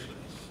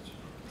socialist,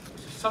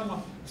 which is somewhat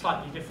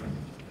slightly different.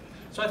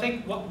 So I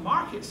think what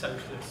market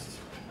socialists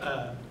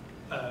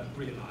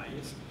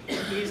realize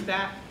is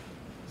that,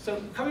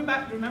 so coming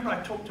back, remember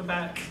I talked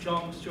about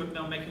John Stuart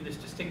Mill making this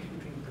distinction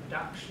between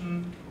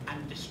production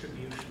and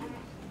distribution.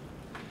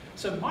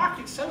 So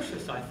market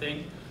socialists, I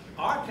think,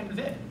 are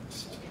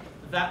convinced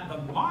that the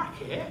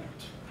market,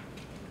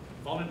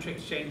 voluntary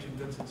exchange of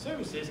goods and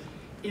services,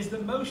 is the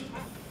most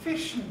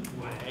efficient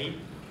way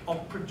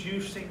of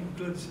producing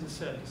goods and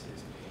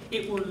services.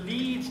 It will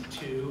lead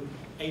to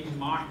a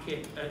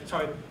market,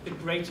 the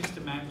greatest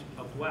amount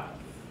of wealth.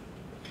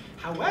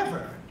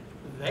 However,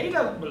 they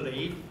don't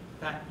believe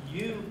that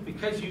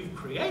because you've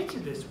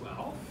created this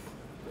wealth,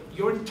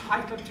 you're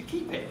entitled to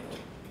keep it.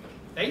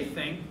 They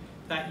think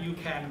that you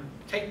can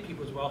take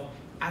people's wealth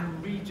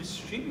and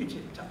redistribute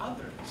it to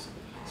others.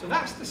 So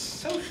that's the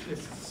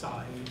socialist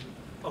side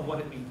of what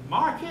it means.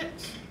 Market,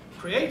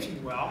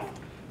 creating wealth;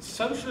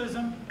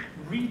 socialism,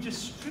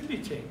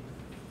 redistributing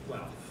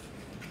wealth.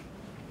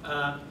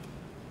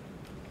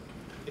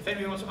 If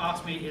anyone wants to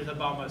ask me, is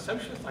Obama a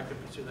socialist, I could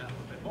pursue that a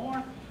little bit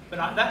more.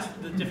 But that's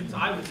the difference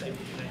I would say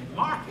between a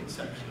market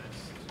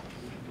socialist,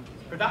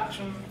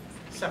 production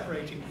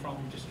separating from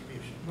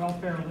distribution.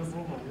 Welfare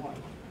liberal or what?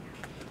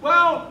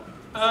 Well,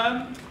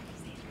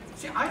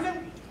 see,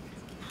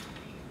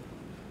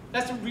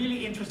 that's a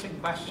really interesting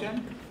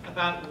question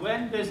about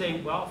when does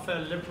a welfare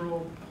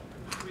liberal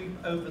creep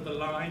over the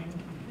line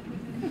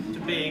to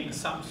being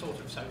some sort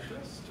of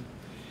socialist.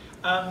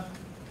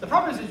 The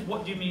problem is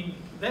what do you mean,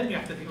 then you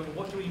have to think, well,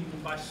 what do we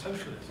mean by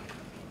socialism?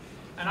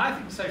 And I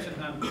think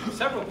socialism has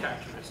several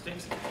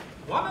characteristics.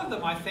 One of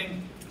them, I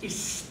think, is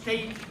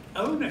state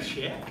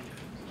ownership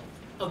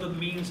of the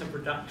means of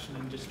production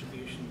and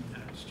distribution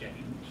and exchange.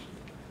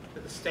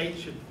 That the state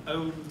should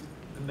own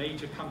the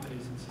major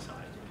companies in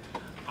society.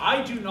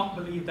 I do not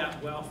believe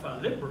that welfare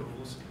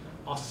liberals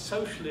are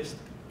socialist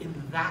in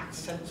that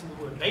sense of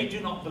the word. They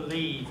do not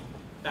believe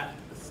that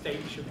the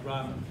state should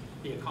run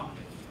the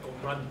economy,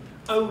 or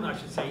own, I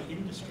should say,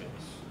 industries.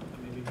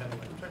 That may be a better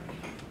way of terming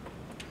it.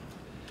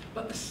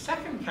 But the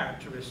second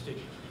characteristic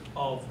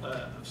of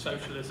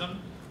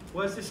socialism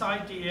was this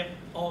idea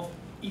of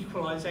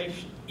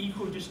equalization,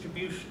 equal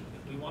distribution.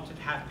 We wanted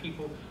to have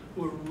people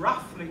who were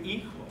roughly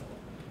equal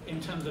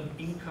in terms of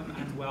income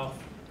and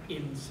wealth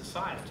in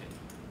society.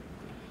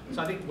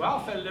 So I think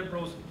welfare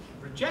liberals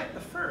reject the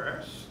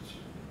first,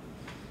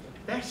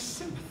 they're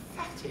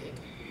sympathetic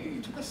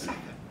to the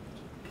second.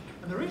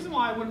 And the reason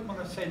why I wouldn't want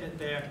to say that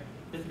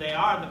they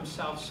are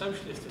themselves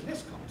socialist in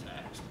this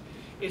context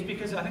is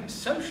because I think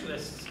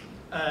socialists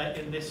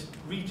in this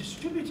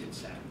redistributed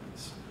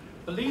sense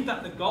believe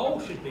that the goal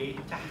should be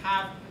to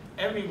have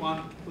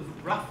everyone with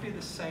roughly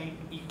the same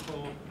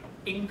equal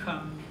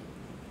income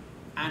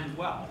and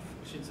wealth,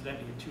 which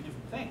incidentally are two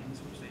different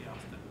things, which they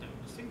often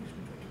don't distinguish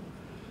between,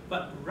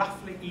 but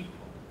roughly equal.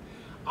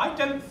 I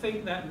don't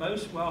think that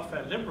most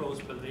welfare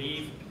liberals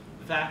believe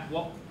that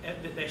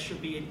there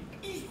should be an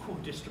equal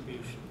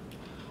distribution.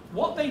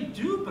 What they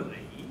do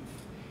believe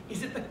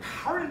is that the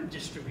current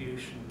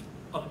distribution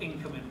of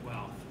income and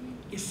wealth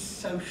is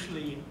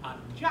socially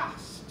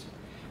unjust,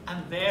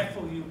 and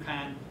therefore you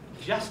can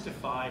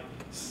justify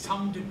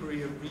some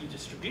degree of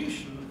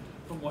redistribution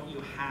from what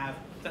you have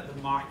that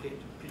the market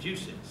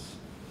produces.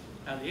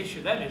 Now the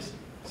issue then is,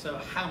 so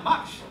how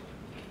much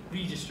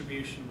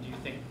redistribution do you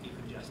think you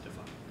can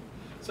justify?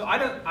 So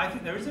I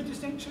think there is a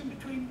distinction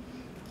between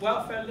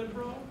welfare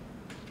liberal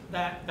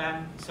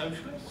than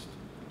socialist,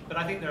 but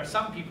I think there are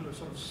some people who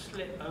sort of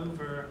slip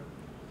over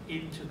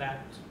into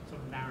that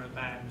sort of narrow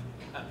band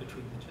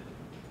between the two.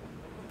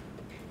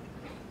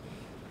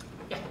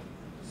 Yeah?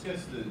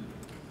 Discuss the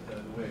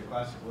way a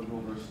classical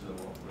liberal versus a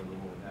welfare liberal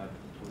would have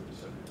toward the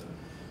subject of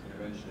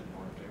intervention in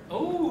monetary.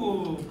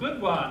 Oh,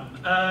 good one.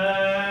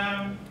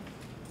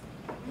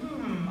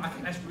 I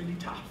think that's really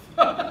tough.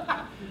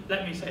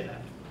 Let me say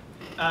that.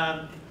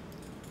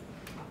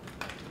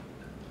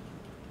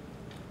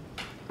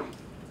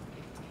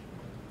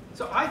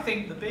 So I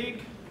think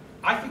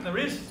there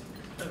is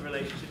a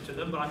relationship to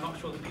them, but I'm not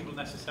sure that people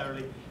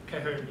necessarily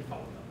coherently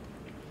follow them.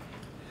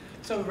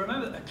 So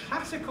remember, the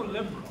classical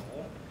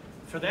liberal,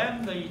 for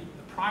them, the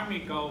primary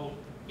goal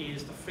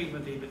is the freedom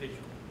of the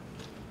individual.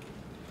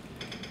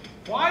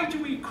 Why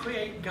do we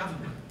create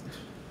government?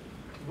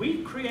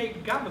 We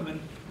create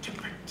government to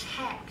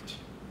protect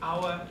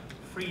our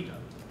freedom.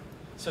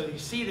 So you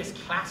see this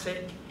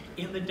classic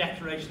in the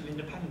Declaration of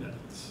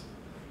Independence.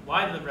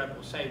 Why do the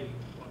rebels say we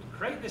want to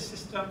create this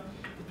system?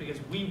 It's because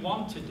we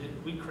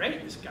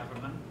create this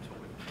government, or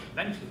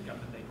eventually the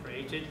government they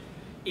created,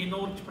 in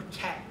order to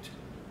protect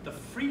the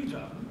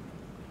freedom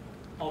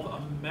of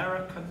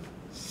American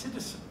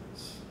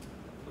citizens.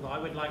 Although I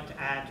would like to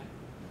add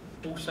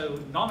also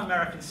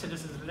non-American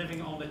citizens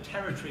living on the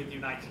territory of the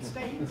United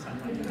States.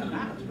 I'd like to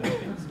add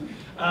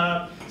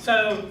that.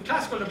 So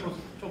classical liberals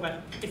talk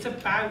about, it's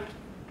about,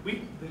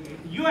 the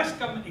US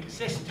government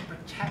exists to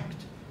protect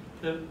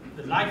the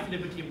life,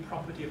 liberty and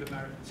property of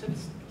American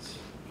citizens.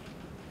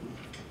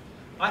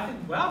 I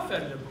think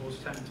welfare liberals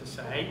tend to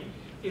say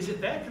is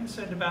that they're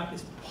concerned about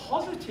this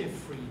positive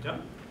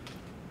freedom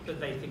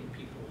that they think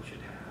people should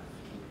have.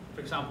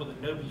 For example,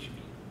 that nobody should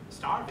be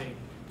starving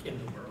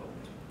in the world.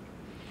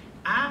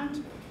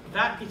 And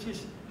that it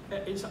is,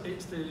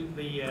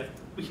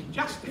 we can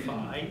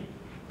justify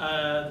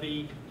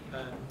the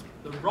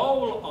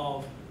role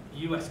of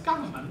US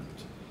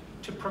government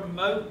to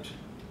promote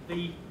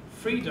the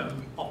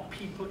freedom of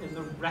people in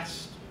the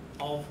rest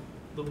of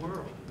the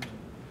world.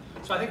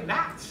 So I think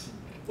that's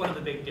one of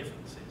the big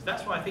differences.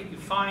 That's why I think you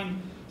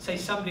find, say,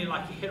 somebody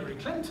like Hillary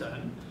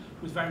Clinton,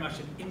 who's very much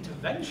an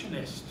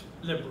interventionist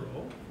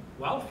liberal,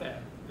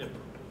 welfare liberal,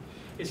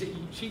 is that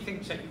she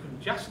thinks that you can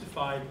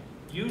justify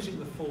using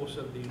the force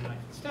of the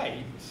United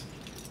States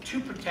to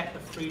protect the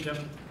freedom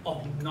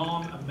of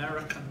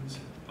non-Americans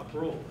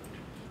abroad.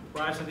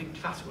 Whereas I think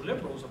classical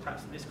liberals, or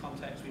perhaps in this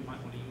context we might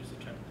want to use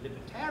the term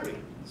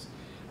libertarians,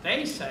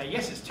 they say,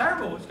 yes, it's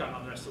terrible what's going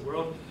on in the rest of the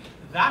world.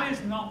 That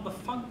is not the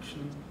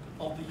function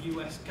of the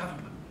US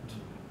government.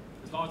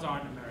 As long as there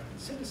aren't American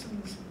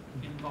citizens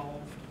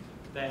involved,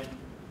 then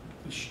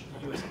the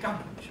US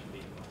government should be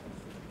involved.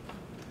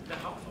 Is that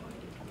helpful?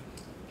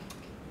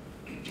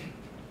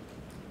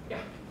 Yeah?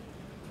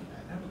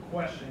 I have a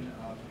question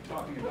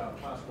talking about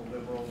classical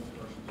liberals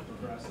versus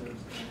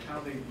progressives and how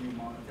they view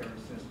monetary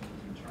systems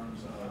in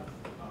terms of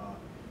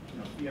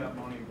fiat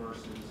money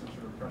versus some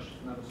sort of precious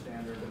metal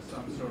standard as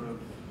some sort of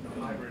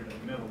hybrid in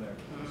the middle there.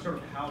 Sort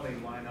of how they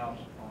line up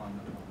on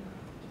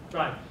that.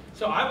 Right.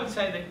 So I would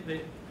say that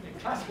the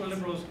classical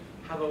liberals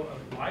have a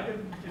wider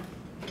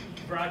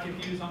variety of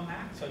views on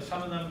that. So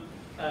some of them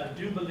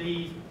do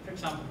believe, for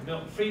example, the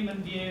Milton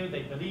Friedman view,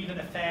 they believe in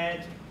a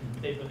Fed,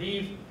 they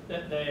believe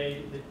that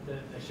there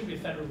should be a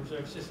Federal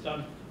Reserve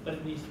System, but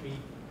it needs to be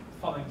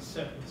following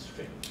certain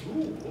strict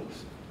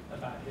rules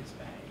about its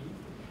behavior.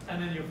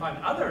 And then you'll find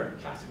other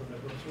classical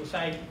liberals who will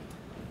say,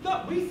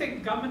 look, we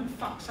think government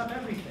fucks up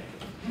everything.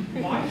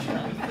 Why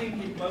should we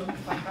think it won't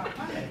fuck up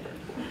money?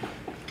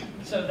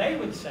 So they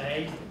would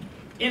say,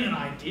 in an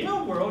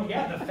ideal world,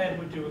 yeah, the Fed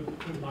might do a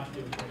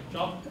great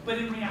job, but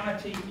in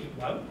reality,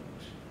 it won't.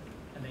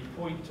 And they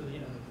point to the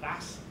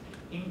vast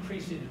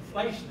increase in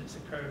inflation that's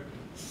occurred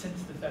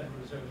since the Federal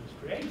Reserve was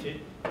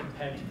created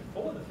compared to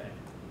before the Fed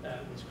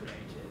was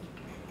created.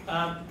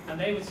 And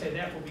they would say,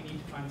 therefore, we need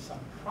to find some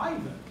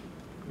private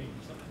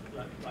means,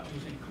 like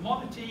using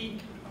commodity,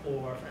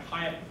 or for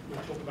higher,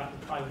 we'll talk about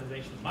the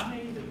privatization of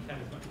money, that we can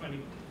have as much money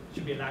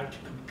should be allowed to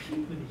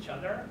compete with each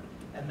other,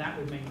 and that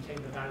would maintain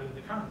the value of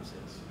the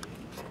currencies.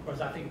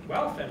 Whereas I think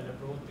welfare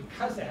liberals,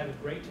 because they have a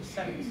greater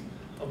sense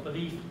of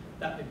belief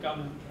that the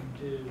government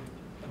can do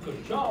a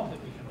good job,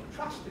 that we can all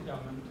trust the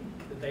government,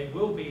 that they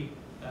will be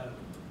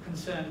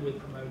concerned with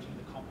promoting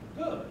the common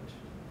good,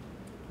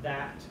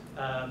 that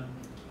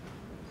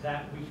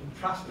we can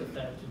trust the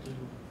Fed to do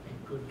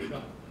a good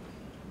job.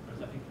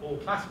 Whereas I think all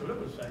classical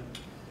liberals say,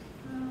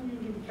 oh, you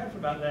need to be careful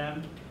about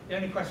them. The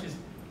only question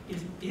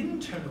is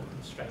internal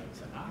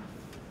constraints enough?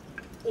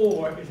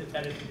 Or is it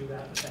better to do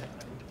that with them?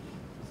 I think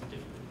it's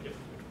different.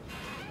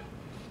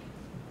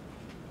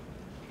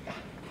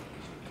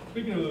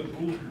 Speaking of those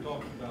rules you're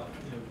talking about,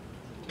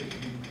 they can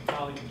be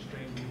highly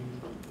constrained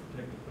rules,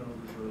 protect the Federal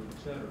Reserve, et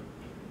cetera.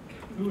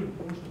 Who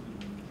enforces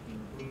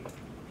the rules?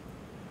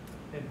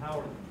 And how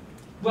are they?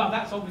 Well,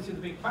 that's obviously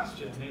the big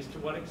question, is to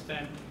what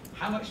extent,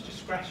 how much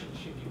discretion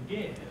should you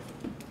give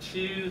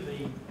to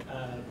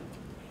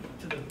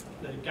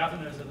the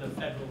governors of the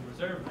Federal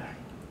Reserve Bank?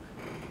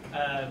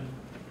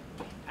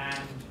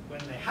 And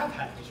when they have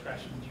had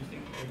discretion, do you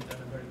think they've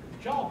done a very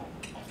good job?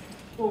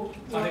 Well,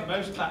 I think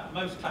most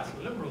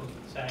classical liberals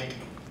would say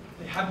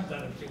they haven't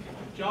done a particularly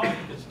good job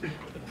because the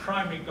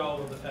primary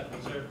goal of the Federal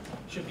Reserve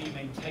should be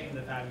maintaining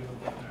the value of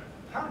the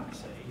American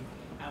currency.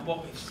 And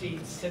what we've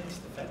seen since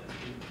the Fed has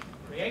been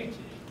created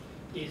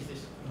is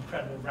this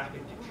incredible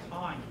rapid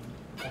decline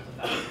of the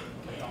value of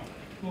the dollar.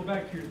 Well,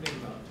 back to your thing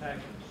about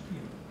taxes.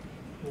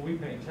 When we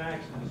pay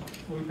taxes,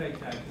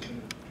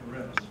 in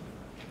duress.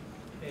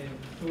 And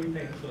so we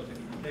pay so that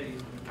we pay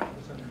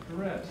us under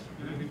duress.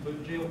 And we put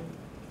in jail.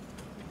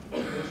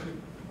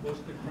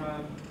 What's the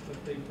crime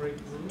that they break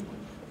the rules,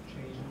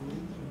 change the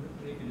rules,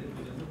 and make it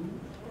within the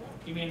rules?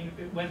 You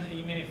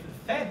mean if the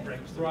Fed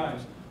breaks the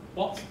rules,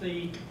 what's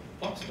the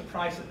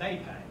price that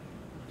they pay?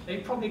 They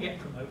probably get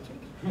promoted.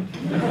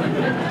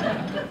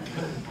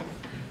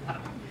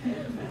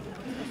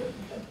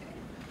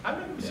 I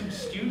remember some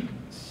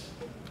students.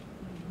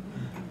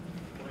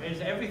 Is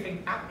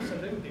everything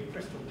absolutely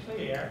crystal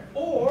clear,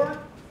 or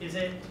is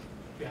it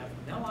you have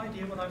no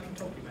idea what I've been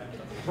talking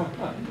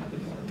about?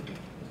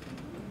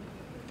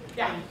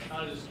 Yeah.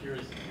 I was just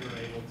curious if you were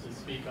able to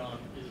speak on,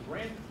 is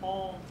Rand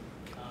Paul,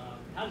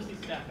 how does he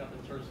stack up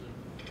in terms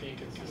of being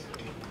consistent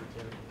with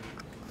libertarian?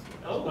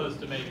 As opposed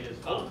to maybe his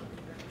father?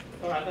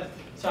 All right,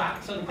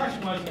 so the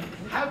question was,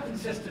 how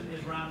consistent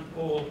is Rand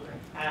Paul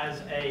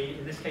as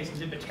in this case,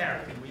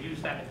 libertarian? We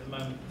use that at the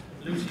moment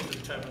loosely to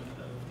determine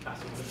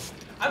classical liberalism.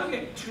 I don't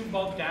get too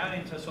bogged down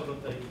into sort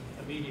of the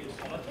immediate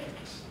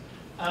politics.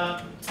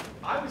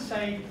 I would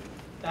say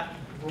that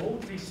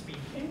broadly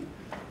speaking,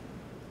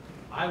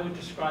 I would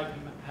describe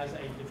him as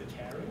a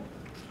libertarian.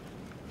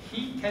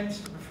 He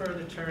tends to prefer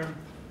the term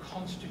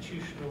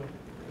constitutional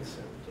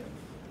conservative.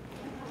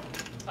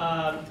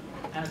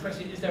 And the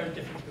question is there a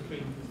difference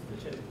between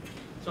the two?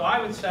 So I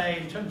would say,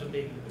 in terms of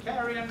being a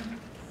libertarian,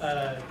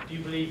 do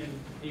you believe in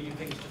leaving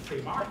things to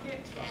free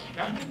market,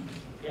 government?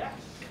 Yes.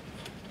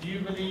 Do you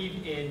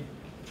believe in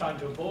trying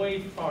to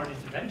avoid foreign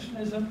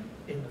interventionism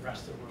in the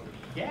rest of the world?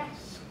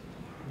 Yes.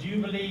 Do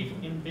you believe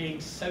in being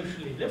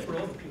socially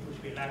liberal, that people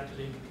should be allowed to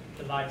live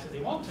the lives that they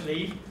want to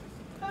lead?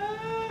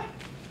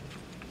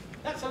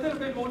 That's a little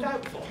bit more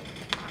doubtful.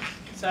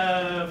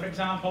 So, for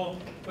example,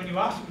 when you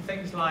ask him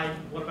things like,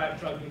 what about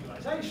drug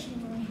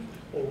legalization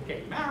or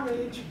gay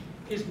marriage,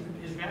 his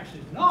reaction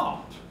is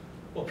not,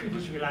 well, people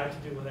should be allowed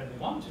to do whatever they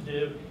want to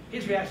do.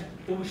 His reaction,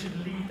 well, we should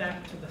leave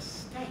that to the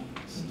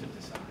states to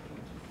decide.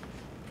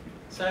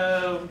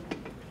 So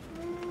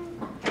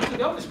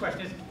the obvious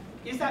question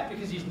is that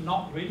because he's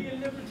not really a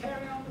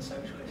libertarian on the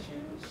social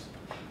issues?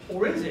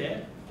 Or is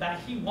it that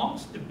he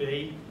wants to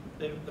be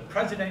the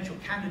presidential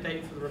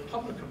candidate for the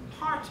Republican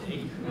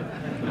Party,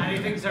 and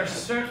he thinks there are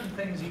certain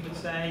things he would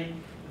say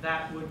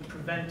that would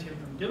prevent him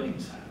from doing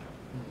so?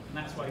 And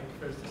that's why he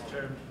prefers this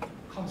term,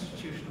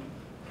 constitutional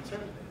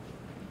conservative.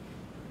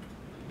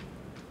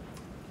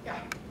 Yeah?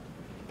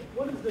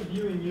 What is the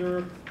view in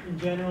Europe in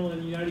general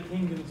and the United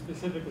Kingdom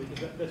specifically,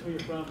 because that's where you're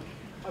from,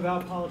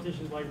 about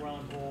politicians like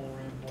Ron Paul,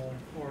 Rand Paul,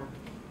 or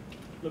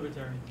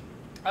libertarians?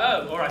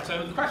 Oh, all right.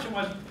 So the question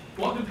was,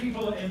 what do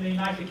people in the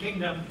United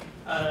Kingdom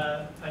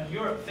and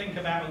Europe think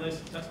about all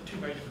this? That's two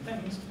very different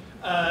things.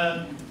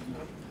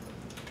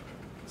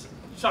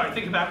 Sorry,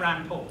 think about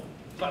Rand Paul.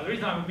 So the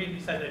reason I would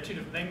immediately say they're two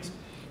different things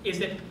is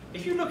that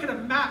if you look at a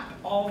map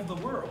of the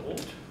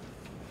world,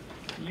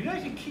 the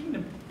United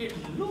Kingdom, it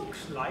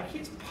looks like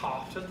it's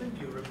part of the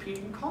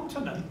European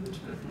continent.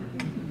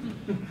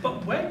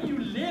 But when you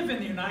live in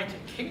the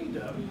United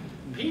Kingdom,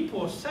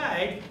 people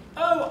say,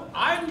 oh,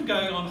 I'm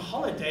going on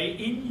holiday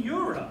in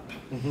Europe.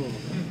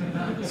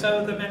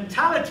 So the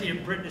mentality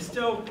of Britain is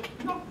still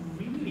not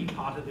really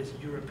part of this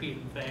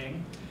European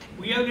thing.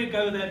 We only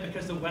go there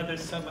because the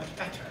weather's so much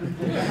better.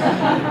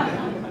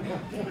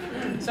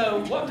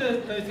 So what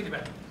do they think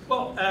about it?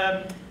 Well,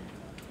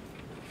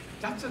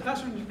 that's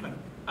really good.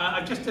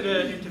 I just did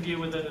an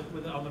interview on the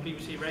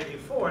BBC Radio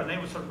 4, and they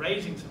were sort of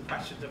raising some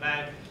questions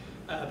about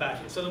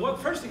it. So the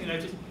first thing you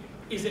notice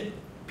is that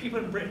people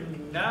in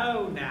Britain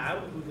know now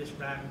who this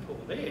Rand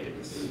Paul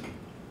is,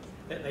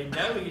 that they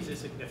know he's a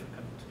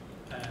significant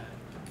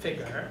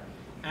figure,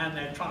 and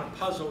they're trying to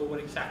puzzle what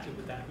exactly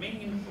would that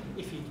mean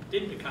if he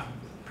did become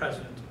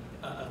president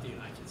of the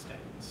United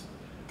States.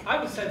 I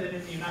would say that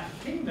in the United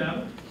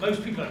Kingdom,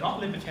 most people are not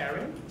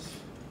libertarians,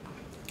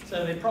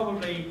 so they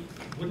probably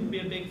wouldn't be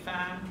a big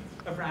fan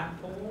of Rand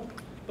Paul,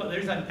 but there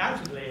is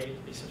undoubtedly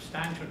a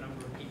substantial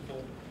number of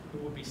people who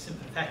would be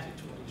sympathetic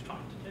to what he's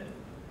trying to do.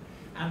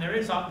 And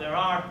there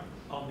are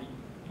on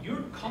the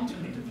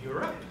continent of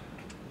Europe,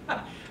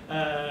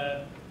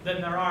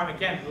 then there are,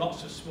 again,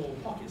 lots of small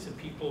pockets of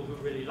people who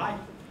really like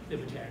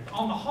libertarians.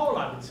 On the whole,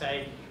 I would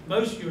say,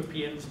 most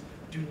Europeans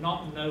do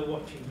not know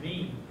what you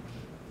mean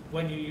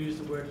when you use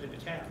the word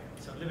libertarian.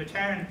 So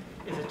libertarian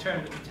is a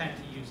term that we tend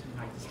to use in the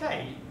United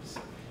States.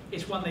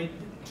 It's one they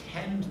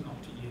tend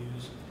not to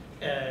use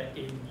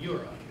in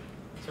Europe.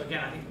 So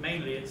again, I think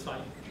mainly it's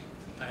like,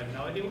 I have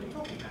no idea what you're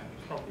talking about.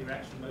 It's probably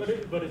actually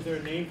most. But is there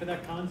a name for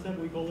that concept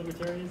we call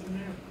libertarians in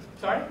there?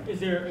 Sorry? Is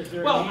there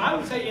Well, a name? I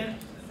would say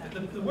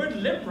the word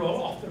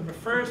liberal often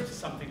refers to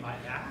something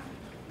like that.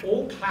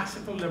 All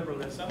classical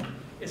liberalism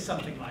is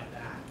something like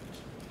that.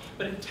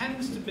 But it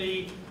tends to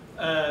be, is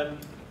that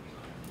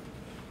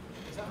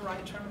the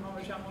right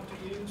terminology I want to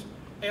use?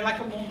 Like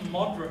a more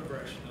moderate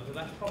version of it.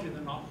 That's probably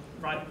the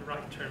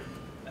right term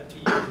to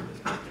use in this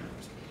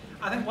context.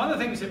 I think one of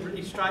the things that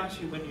really strikes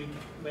you when you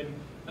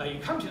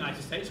come to the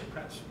United States, or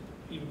perhaps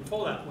even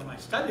before that, when I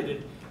studied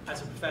it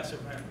as a professor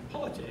of American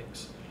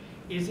politics,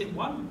 is that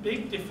one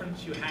big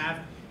difference you have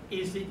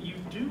is that you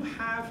do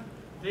have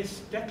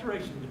this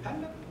Declaration of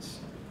Independence,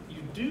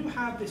 you do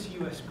have this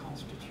US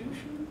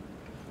Constitution,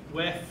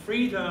 where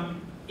freedom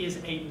is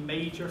a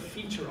major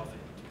feature of it.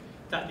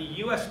 That the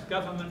US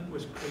government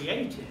was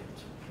created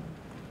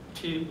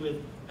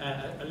with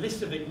a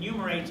list of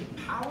enumerated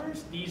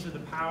powers. These are the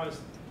powers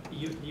the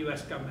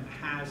US government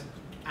has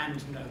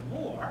and no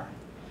more.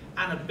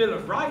 And a Bill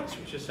of Rights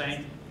which is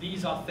saying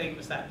these are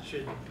things that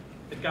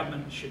the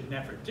government should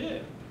never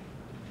do.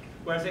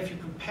 Whereas if you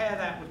compare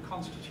that with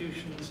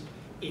constitutions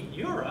in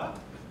Europe,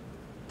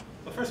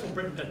 well, first of all,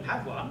 Britain doesn't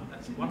have one.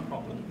 That's one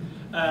problem.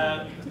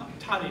 It's not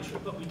entirely true,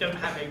 but we don't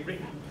have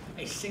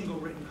a single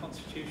written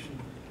constitution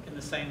in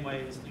the same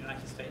way as the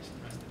United States and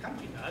the rest of the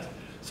country does.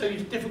 So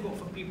it's difficult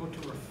for people to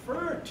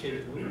refer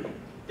to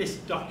this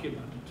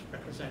document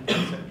representing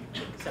a certain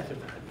set of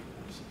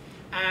values.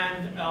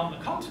 And on the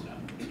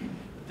continent,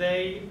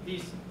 the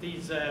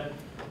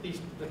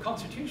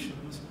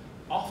constitutions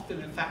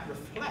often, in fact,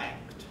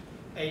 reflect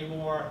a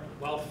more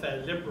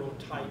welfare liberal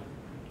type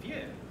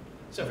view.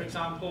 So, for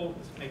example,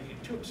 this may be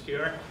too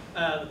obscure,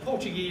 the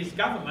Portuguese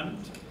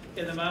government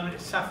in the moment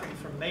is suffering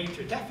from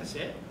major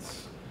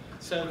deficits.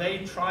 So they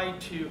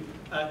tried to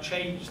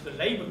change the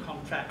labor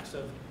contracts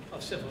of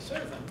civil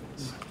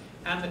servants.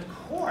 And the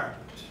court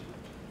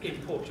in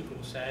Portugal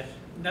said,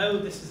 no,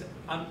 this is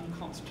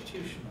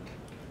unconstitutional,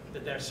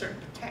 that there are certain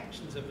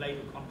protections of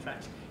labor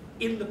contracts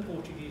in the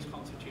Portuguese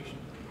constitution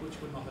which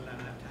would not allow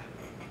that to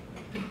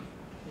happen.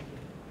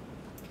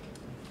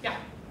 Yeah?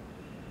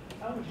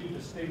 How would you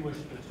distinguish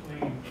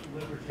between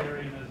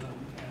libertarianism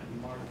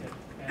and market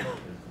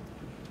anarchism?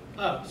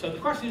 Oh, so the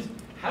question is,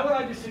 how would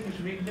I distinguish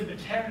between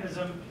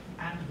libertarianism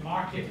and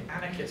market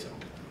anarchism?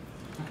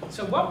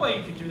 So one way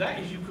you could do that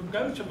is you could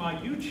go to my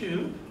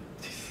YouTube,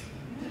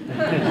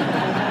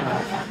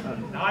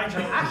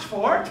 Nigel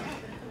Ashford,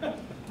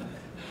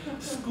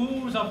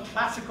 Schools of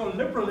Classical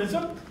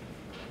Liberalism,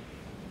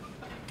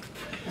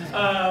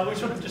 which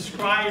sort of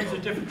describes the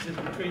differences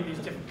between these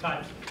different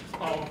types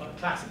of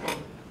classical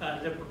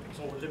liberals,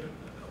 or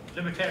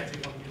libertarians, if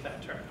you want to use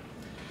that term.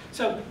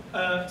 So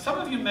some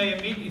of you may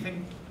immediately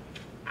think,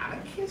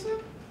 anarchism?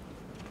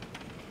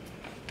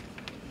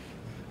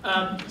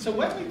 So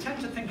when we tend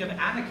to think of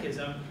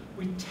anarchism,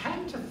 we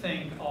tend to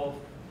think of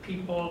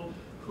people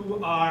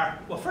who are,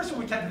 well, first of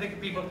all, we tend to think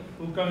of people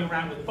who are going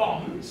around with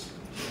bombs.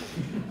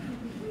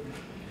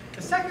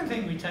 The second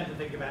thing we tend to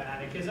think about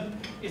anarchism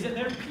is that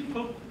there are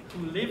people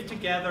who live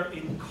together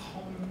in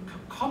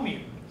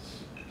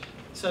communes.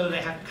 So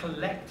they have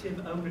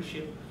collective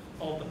ownership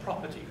of the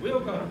property. We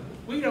don't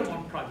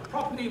want private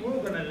property, we're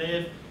all going to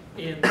live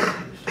in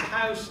a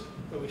house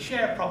where we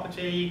share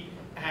property,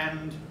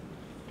 and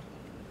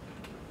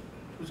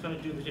who's going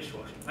to do the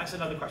dishwashing? That's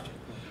another question.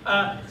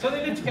 So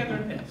they live together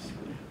in this.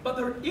 But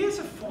there is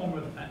a form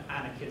of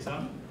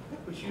anarchism,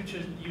 which you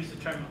use the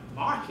term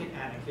market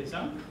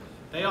anarchism.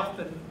 They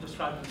often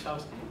describe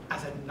themselves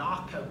as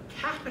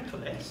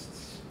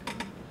anarcho-capitalists.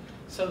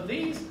 So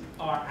these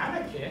are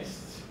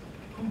anarchists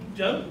who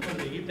don't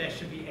believe there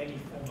should be any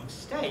form of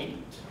state,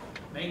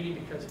 mainly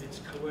because of its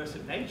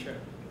coercive nature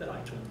that I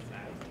talked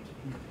about.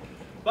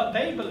 But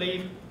they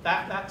believe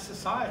that that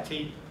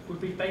society would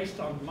be based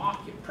on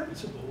market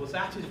principles,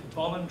 that is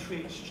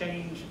voluntary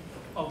exchange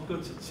of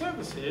goods and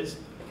services,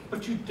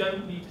 but you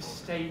don't need a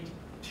state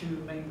to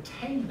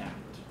maintain that.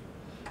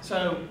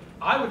 So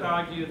I would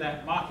argue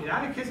that market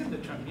anarchism, the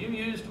term you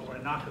used, or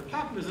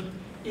anarcho-capitalism,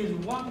 is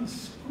one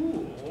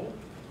school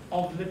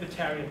of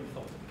libertarian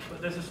thought.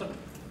 But there's a sort of,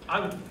 I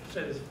would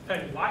say there's a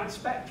fairly wide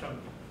spectrum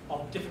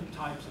of different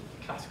types of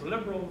classical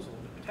liberals or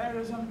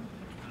libertarianism.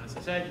 And as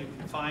I said, you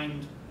can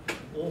find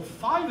all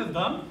 5 of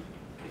them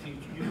if you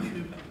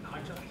YouTube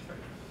Nigel Ashford.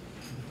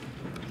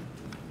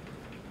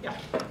 Yeah.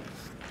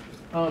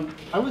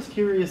 I was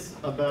curious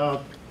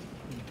about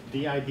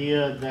the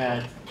idea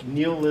that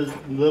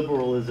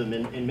neoliberalism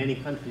in many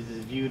countries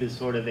is viewed as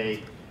sort of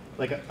a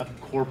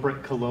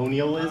corporate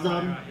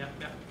colonialism. Right, yeah.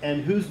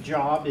 And whose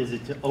job is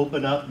it to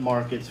open up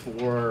markets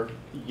for,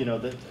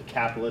 the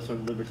capitalists or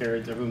the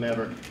libertarians or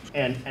whomever?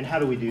 And how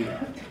do we do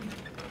that?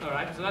 All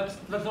right, so that's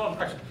a lot of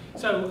questions.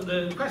 So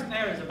the question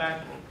there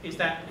is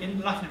that in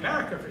Latin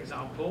America, for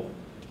example,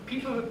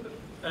 people who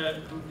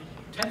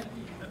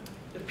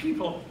that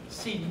people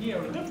see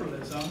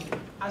neoliberalism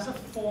as a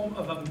form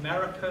of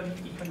American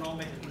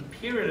economic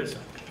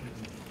imperialism.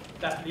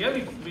 That the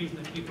only reason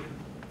that people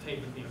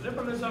favor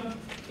neoliberalism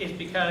is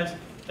because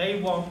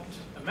they want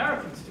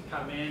Americans to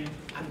come in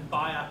and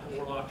buy up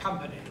all our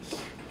companies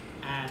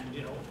and,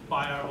 you know,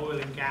 buy our oil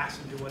and gas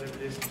and do whatever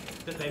it is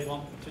that they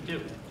want to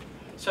do.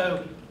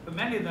 So, but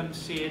many of them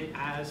see it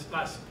as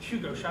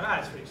Hugo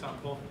Chavez, for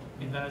example,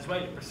 in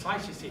Venezuela,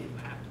 precisely seeing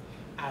that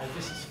as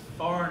this is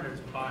foreigners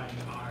buying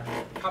our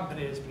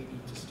companies, we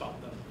need to stop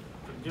them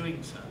from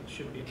doing so. It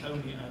should be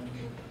only owned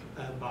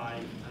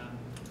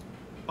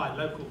by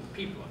local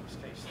people, in this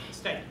case, the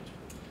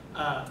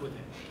state, with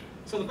it.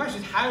 So the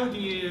question is, how do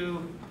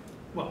you,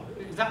 well,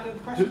 is that the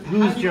question?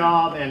 Whose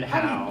job and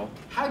how?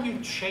 How do you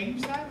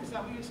change that? Is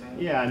that what you're saying?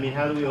 Yeah, I mean,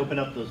 how do we open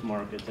up those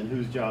markets, and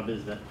whose job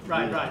is that?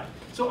 Right, right.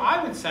 So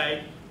I would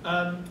say,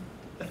 the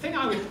thing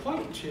I would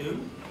point to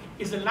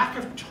is the lack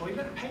of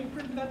toilet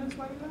paper in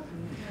Venezuela.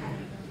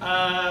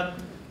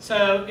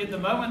 So at the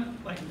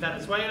moment, like in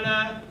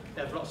Venezuela,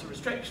 there's lots of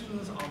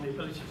restrictions on the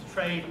ability to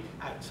trade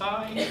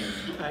outside.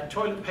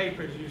 Toilet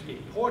paper is usually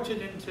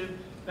imported into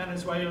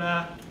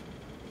Venezuela.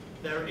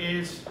 There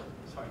is,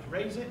 sorry to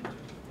raise it,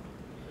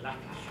 lack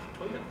of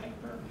toilet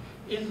paper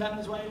in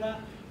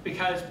Venezuela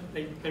because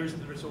there isn't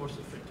the resources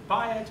for it to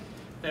buy it.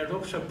 There are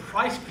also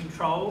price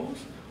controls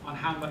on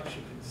how much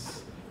you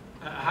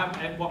can,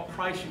 at what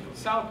price you can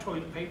sell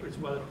toilet paper, as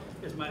well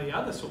as many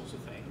other sorts of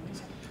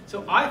things.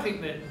 So I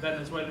think that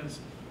Venezuelans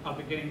are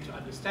beginning to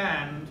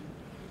understand,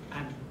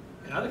 and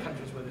in other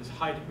countries where there's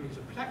high degrees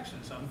of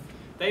protectionism,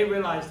 they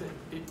realize that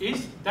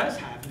it does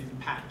have an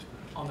impact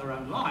on their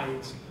own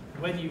lives,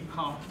 whether you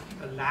can't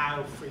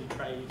allow free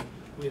trade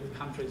with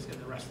countries in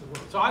the rest of the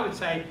world. So I would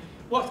say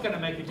what's going to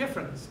make a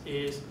difference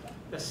is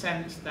the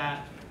sense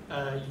that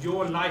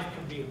your life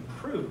can be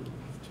improved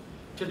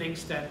to the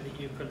extent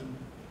that you can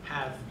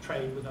have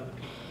trade with other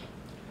people.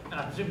 And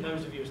I presume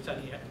those of you who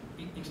study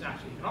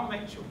international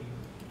economics, you'll be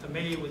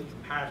familiar with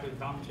comparative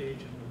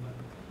advantage and all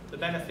the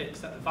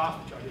benefits that the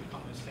vast majority of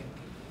economists think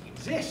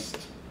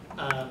exist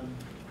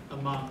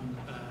among,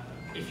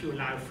 if you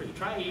allow free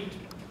trade.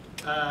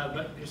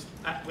 But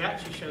we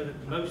actually show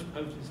that most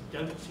voters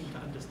don't seem to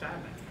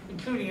understand that,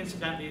 including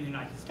incidentally in the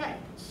United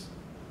States.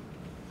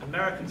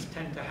 Americans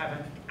tend to have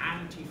an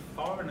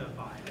anti-foreigner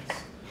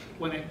bias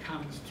when it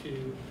comes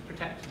to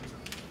protectionism.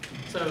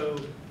 So,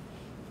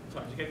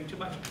 sorry, is it getting too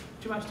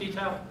much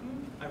detail?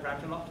 I've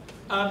rapped a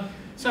lot.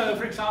 So,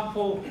 for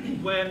example,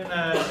 when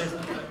there's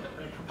a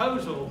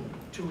proposal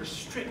to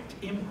restrict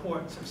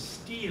imports of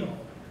steel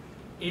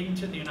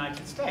into the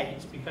United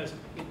States because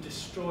it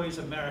destroys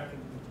American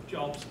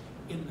jobs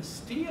in the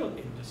steel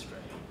industry,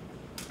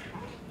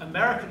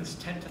 Americans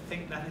tend to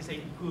think that is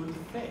a good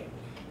thing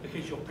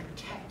because you're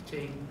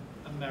protecting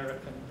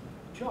American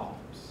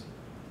jobs.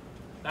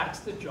 That's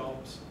the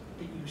jobs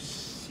that you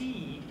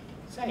see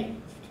saved.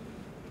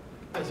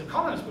 As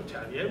economists will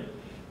tell you,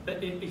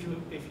 that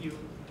if you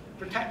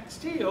protect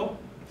steel,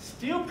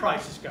 steel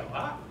prices go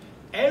up.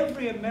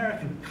 Every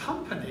American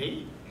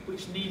company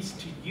which needs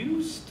to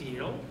use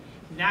steel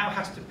now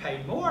has to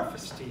pay more for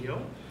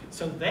steel,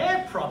 so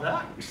their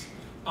products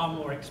are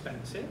more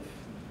expensive.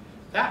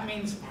 That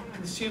means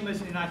consumers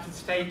in the United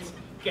States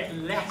get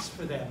less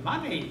for their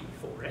money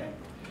for it.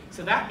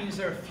 So that means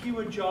there are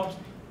fewer jobs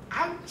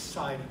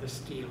outside of the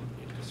steel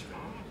industry.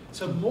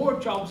 So more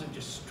jobs are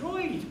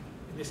destroyed,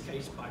 in this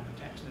case by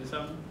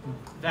protectionism,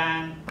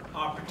 than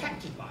are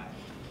protected by it.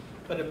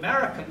 But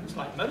Americans,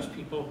 like most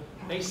people,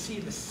 they see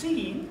the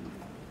seen,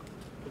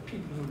 the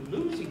people who are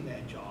losing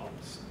their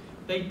jobs.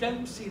 They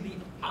don't see the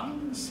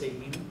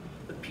unseen,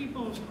 the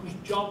people whose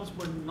jobs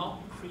were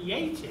not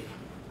created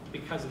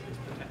because of this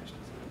protectionism.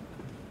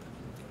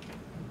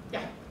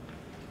 Yeah?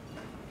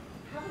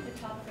 How would the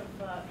topic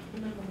of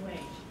minimum wage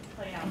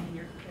play out in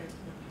your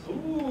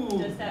Ooh.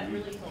 Does that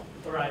really help?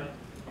 All right.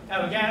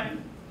 Now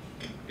again,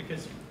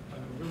 because I'm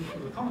a room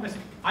full of economists,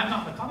 I'm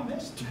not an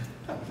economist,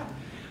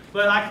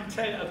 but I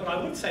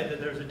would say that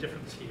there's a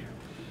difference here.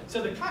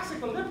 So the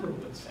classical liberal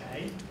would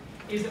say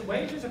is that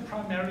wages are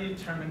primarily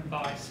determined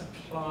by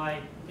supply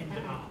and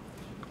demand.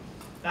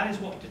 That is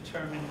what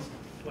determines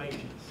wages.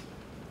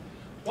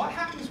 What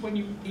happens when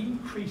you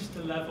increase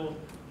the level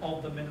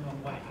of the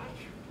minimum wage?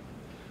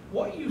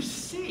 What you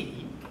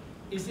see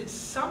is that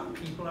some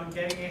people are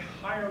getting a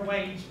higher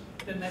wage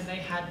than they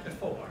had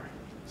before.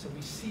 So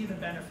we see the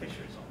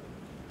beneficiaries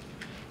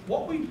of it.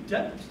 What we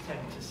don't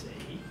tend to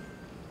see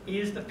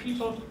is the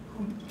people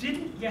who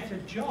didn't get a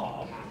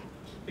job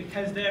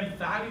because their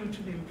value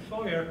to the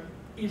employer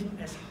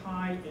isn't as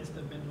high as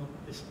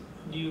this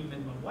new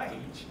minimum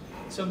wage.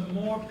 So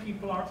more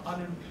people are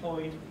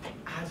unemployed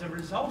as a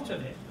result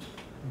of it.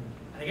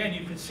 And again,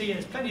 you can see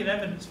there's plenty of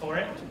evidence for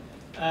it.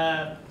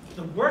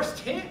 The worst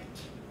hit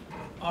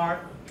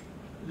are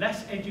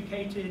less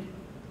educated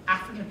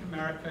African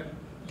American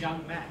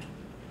young men.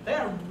 They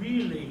are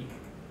really,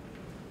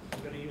 I'm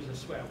going to use a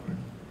swear word,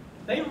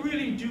 they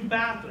really do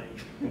badly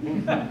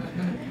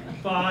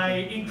by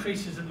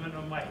increases in the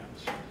minimum wage.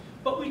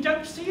 But we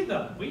don't see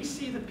them. We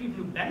see the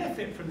people who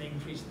benefit from the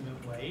increase in the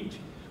minimum wage.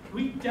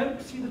 We don't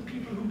see the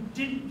people who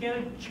didn't get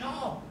a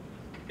job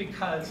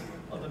because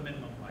of the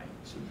minimum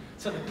wage.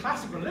 So the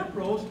classical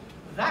liberals,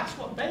 that's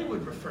what they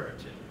would refer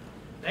to.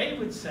 They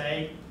would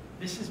say,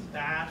 this is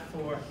bad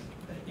for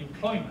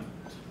employment,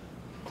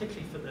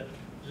 particularly for the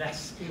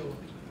less skilled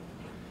people.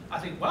 I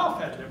think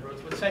welfare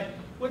liberals would say,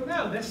 well,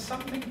 no, there's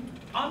something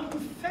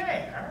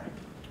unfair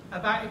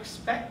about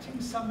expecting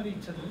somebody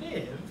to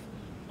live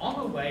on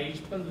a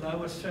wage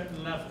below a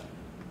certain level.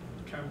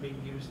 The term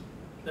being used,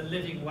 the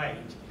living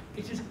wage.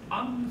 It is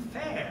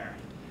unfair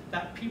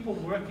that people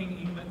working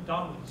in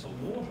McDonald's or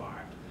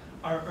Walmart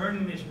are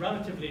earning this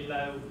relatively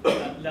low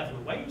level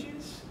of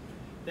wages.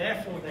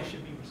 Therefore, there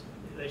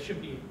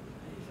should be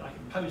like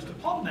imposed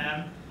upon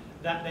them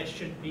that there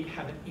should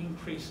have an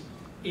increase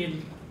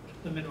in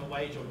the minimum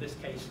wage, or in this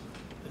case,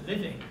 the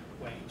living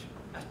wage,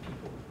 as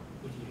people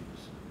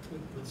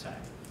would say.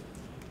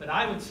 But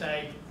I would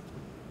say,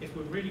 if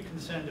we're really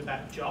concerned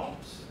about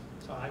jobs,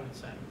 so I would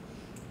say,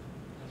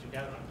 as you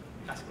gather,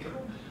 I'm classical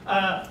liberal,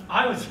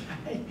 I would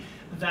say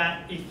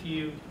that if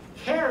you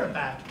care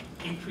about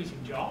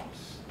increasing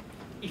jobs,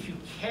 if you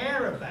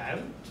care about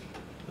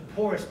the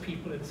poorest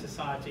people in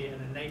society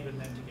and enabling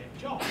them to get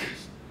jobs,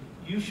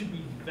 you should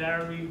be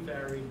very,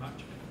 very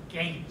much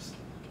against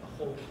the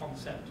whole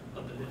concept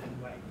of the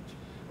living wage.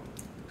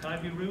 Can I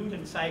be rude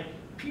and say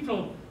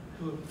people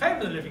who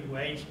favor the living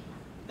wage,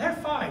 they're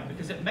fine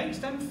because it makes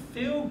them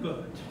feel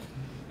good,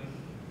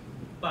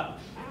 but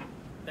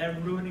they're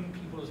ruining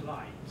people's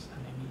lives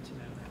and they need to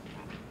know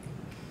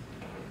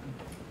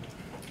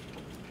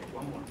that.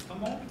 One more. One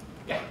more?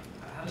 Yeah.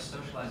 How does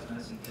socialized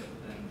medicine fit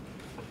within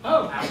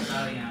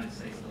outside the United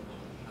States level?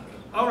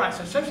 All right,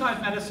 so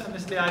socialized medicine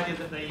is the idea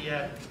that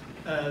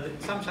that in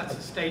some sense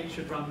the state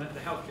should run the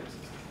healthcare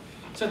system.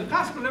 So the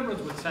classical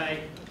liberals would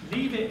say,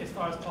 leave it as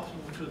far as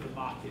possible to the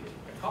market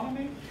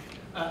economy,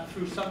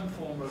 through some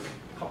form of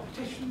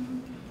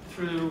competition,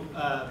 through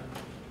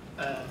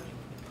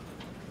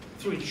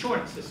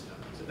insurance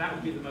systems. So that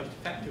would be the most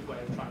effective way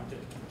of trying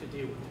to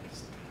deal with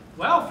this.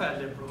 Welfare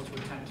liberals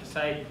would tend to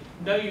say,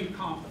 no, you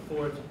can't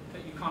afford,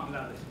 that you can't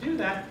allow them to do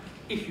that.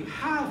 If you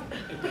have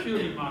a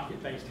purely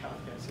market-based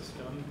healthcare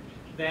system,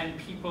 then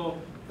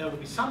there will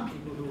be some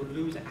people who will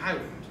lose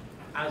out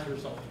as a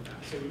result of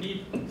that. So we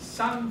need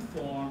some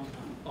form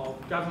of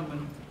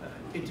government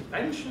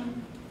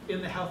intervention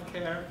in the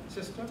healthcare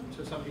system.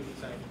 So some people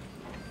say,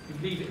 you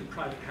leave it in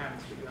private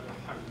hands, but you have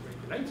a highly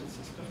regulated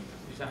system,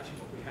 which is actually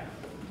what we have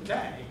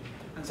today.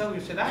 And so we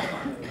say that's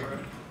not going to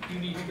work. You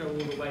need to go all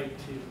the way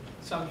to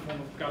some form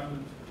of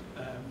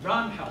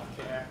government-run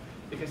healthcare,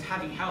 because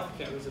having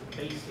healthcare is a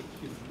basic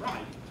human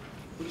right,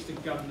 which the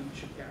government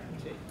should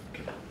guarantee.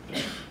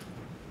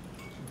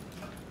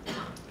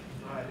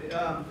 All right,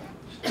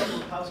 just a couple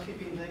of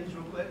housekeeping things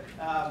real quick.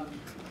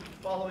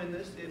 Following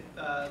this, if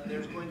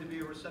there's going to be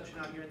a reception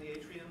out here in the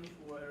atrium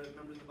for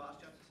members of the Boss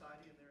Johnson.